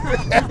mistaking,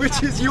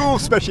 which is your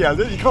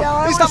speciality. Is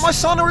that my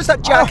son or is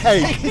that Jack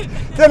Haig?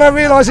 Then I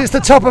realise it's the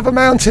top of a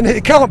mountain.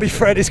 It can't be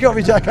Fred. It's got to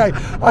be Jack Haig.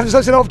 I'm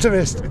such an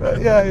optimist.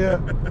 But yeah.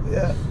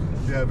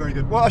 Yeah, very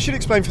good. Well, I should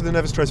explain for the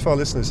Never Stray Far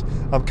listeners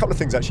a couple of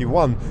things actually.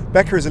 One,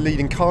 Becca is a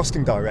leading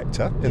casting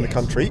director in the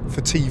country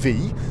for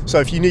TV. So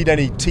if you need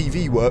any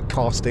TV work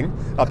casting,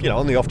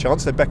 on the off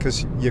chance, then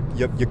Becca's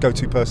your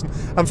go-to person.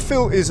 And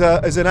Phil is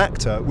an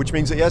actor, which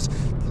means that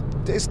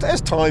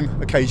there's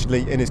time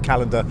occasionally in his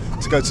calendar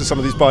to go to some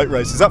of these bike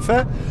races. Is that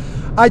fair?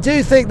 I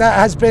do think that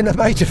has been a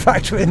major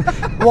factor in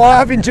why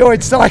I've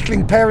enjoyed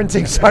cycling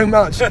parenting so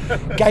much.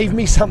 Gave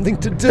me something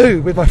to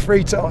do with my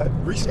free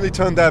time. Recently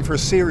turned down for a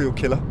serial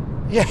killer.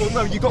 Yeah. Well,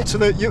 no, you got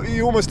to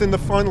you're almost in the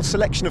final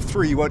selection of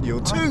 3, weren't you?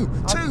 Or two.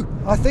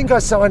 I think I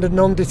signed a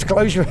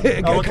non-disclosure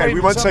agreement. Oh, okay, we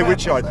won't say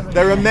which side.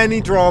 There are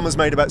many dramas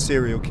made about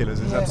serial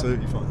killers. It's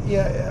absolutely fine.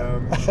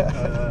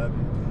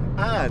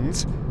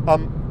 And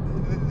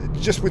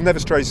just with Never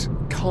Stray's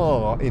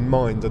car in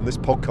mind, and this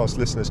podcast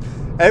listeners,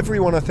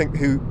 everyone I think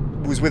who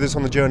was with us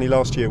on the journey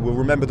last year will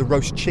remember the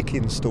roast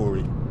chicken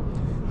story.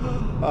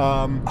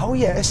 Oh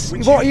yes.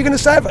 What are you going to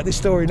say about this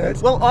story,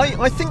 Ned? Well,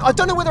 I think, I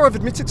don't know whether I've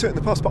admitted to it in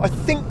the past, but I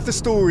think the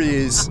story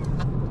is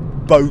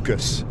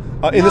bogus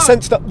in the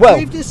sense that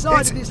we've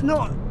decided it's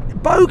not.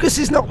 Bogus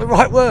is not the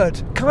right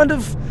word. Kind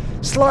of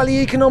slightly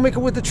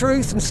economical with the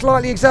truth and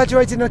slightly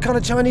exaggerated in a kind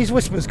of Chinese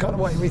whispers kind of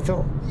way, we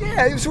thought.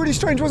 Yeah, it was really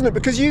strange, wasn't it?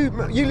 Because you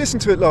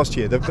listened to it last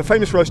year, the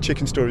famous roast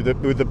chicken story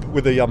with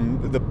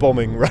the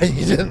bombing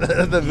raid,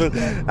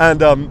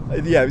 and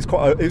it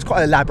was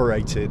quite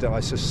elaborated.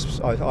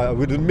 I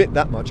would admit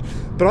that much,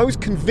 but I was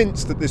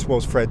convinced that this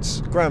was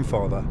Fred's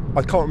grandfather.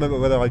 I can't remember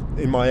whether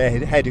in my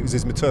head it was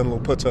his maternal or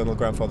paternal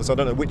grandfather, so I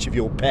don't know which of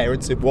your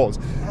parents it was.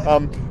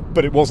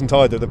 But it wasn't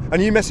either of them.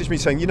 And you messaged me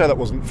saying, that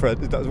wasn't Fred,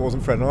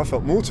 and I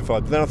felt mortified.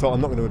 But then I thought,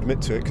 I'm not going to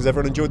admit to it because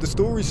everyone enjoyed the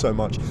story so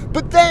much.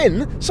 But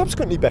then,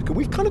 subsequently, Becca,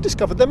 we've kind of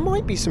discovered there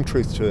might be some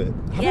truth to it.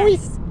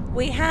 Yes,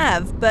 we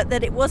have, but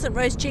that it wasn't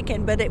roast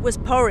chicken, but it was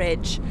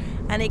porridge.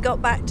 And he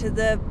got back to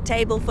the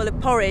table full of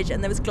porridge,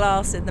 and there was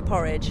glass in the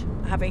porridge,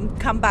 having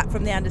come back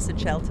from the Anderson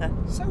shelter.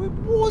 So it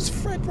was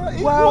Fred, right?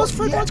 It was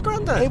Fred Wright's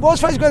granddad. It was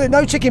Fred's granddad,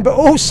 no chicken, but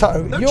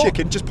also... No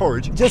chicken, just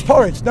porridge. Just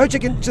porridge, no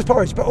chicken, just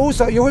porridge. But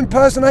also your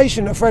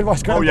impersonation of Fred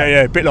Wright's granddad. Oh,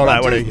 yeah, a bit like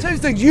that, wasn't he? Two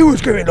things you was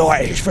doing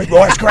like this, Fred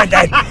Wright's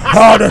granddad.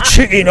 The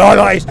chicken, I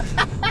like it.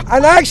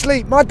 And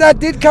actually, my dad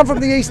did come from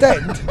the East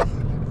End.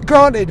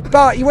 Granted,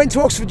 but he went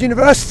to Oxford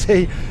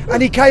University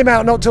and he came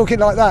out not talking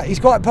like that. He's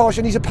quite posh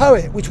and he's a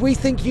poet, which we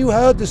think you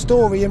heard the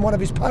story in one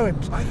of his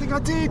poems. I think I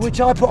did. Which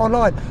I put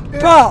online. Yeah.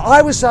 But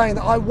I was saying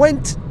that I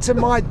went to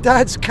my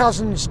dad's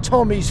cousin's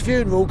Tommy's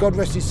funeral, God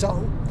rest his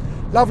soul.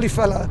 Lovely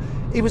fella.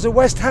 He was a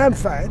West Ham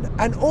fan,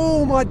 and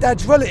all my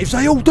dad's relatives,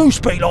 they all do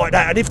speak like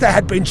that, and if there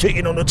had been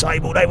chicken on the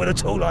table, they would have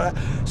talked like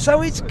that.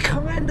 So it's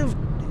kind of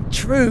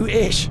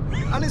true-ish.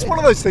 And it's one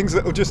of those things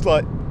that will just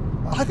I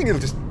think it'll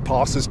just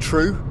pass as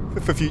true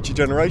for future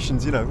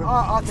generations,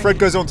 Fred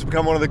goes on to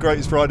become one of the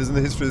greatest riders in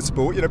the history of the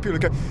sport. People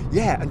go,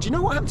 and do you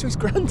know what happened to his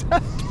granddad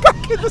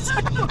back in the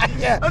 70s?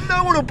 Yeah. And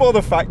no one will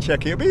bother fact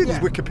checking. It'll be in his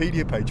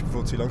Wikipedia page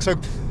before too long. So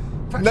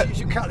perhaps you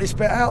should cut this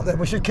bit out then.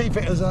 We should keep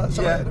it as back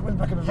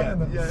of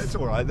a Yeah, it's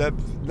all right. The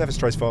Never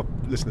Stray Far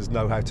listeners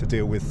know how to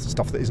deal with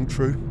stuff that isn't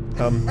true.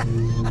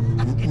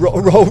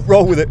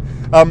 Roll with it.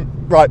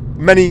 Right,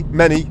 many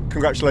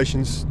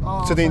congratulations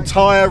to the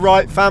entire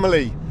Wright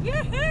family.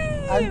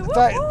 And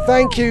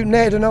thank you,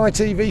 Ned and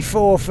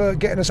ITV4, for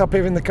getting us up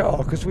here in the car,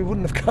 because we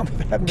wouldn't have come if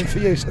it hadn't been for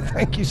you, so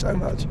thank you so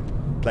much.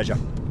 Pleasure.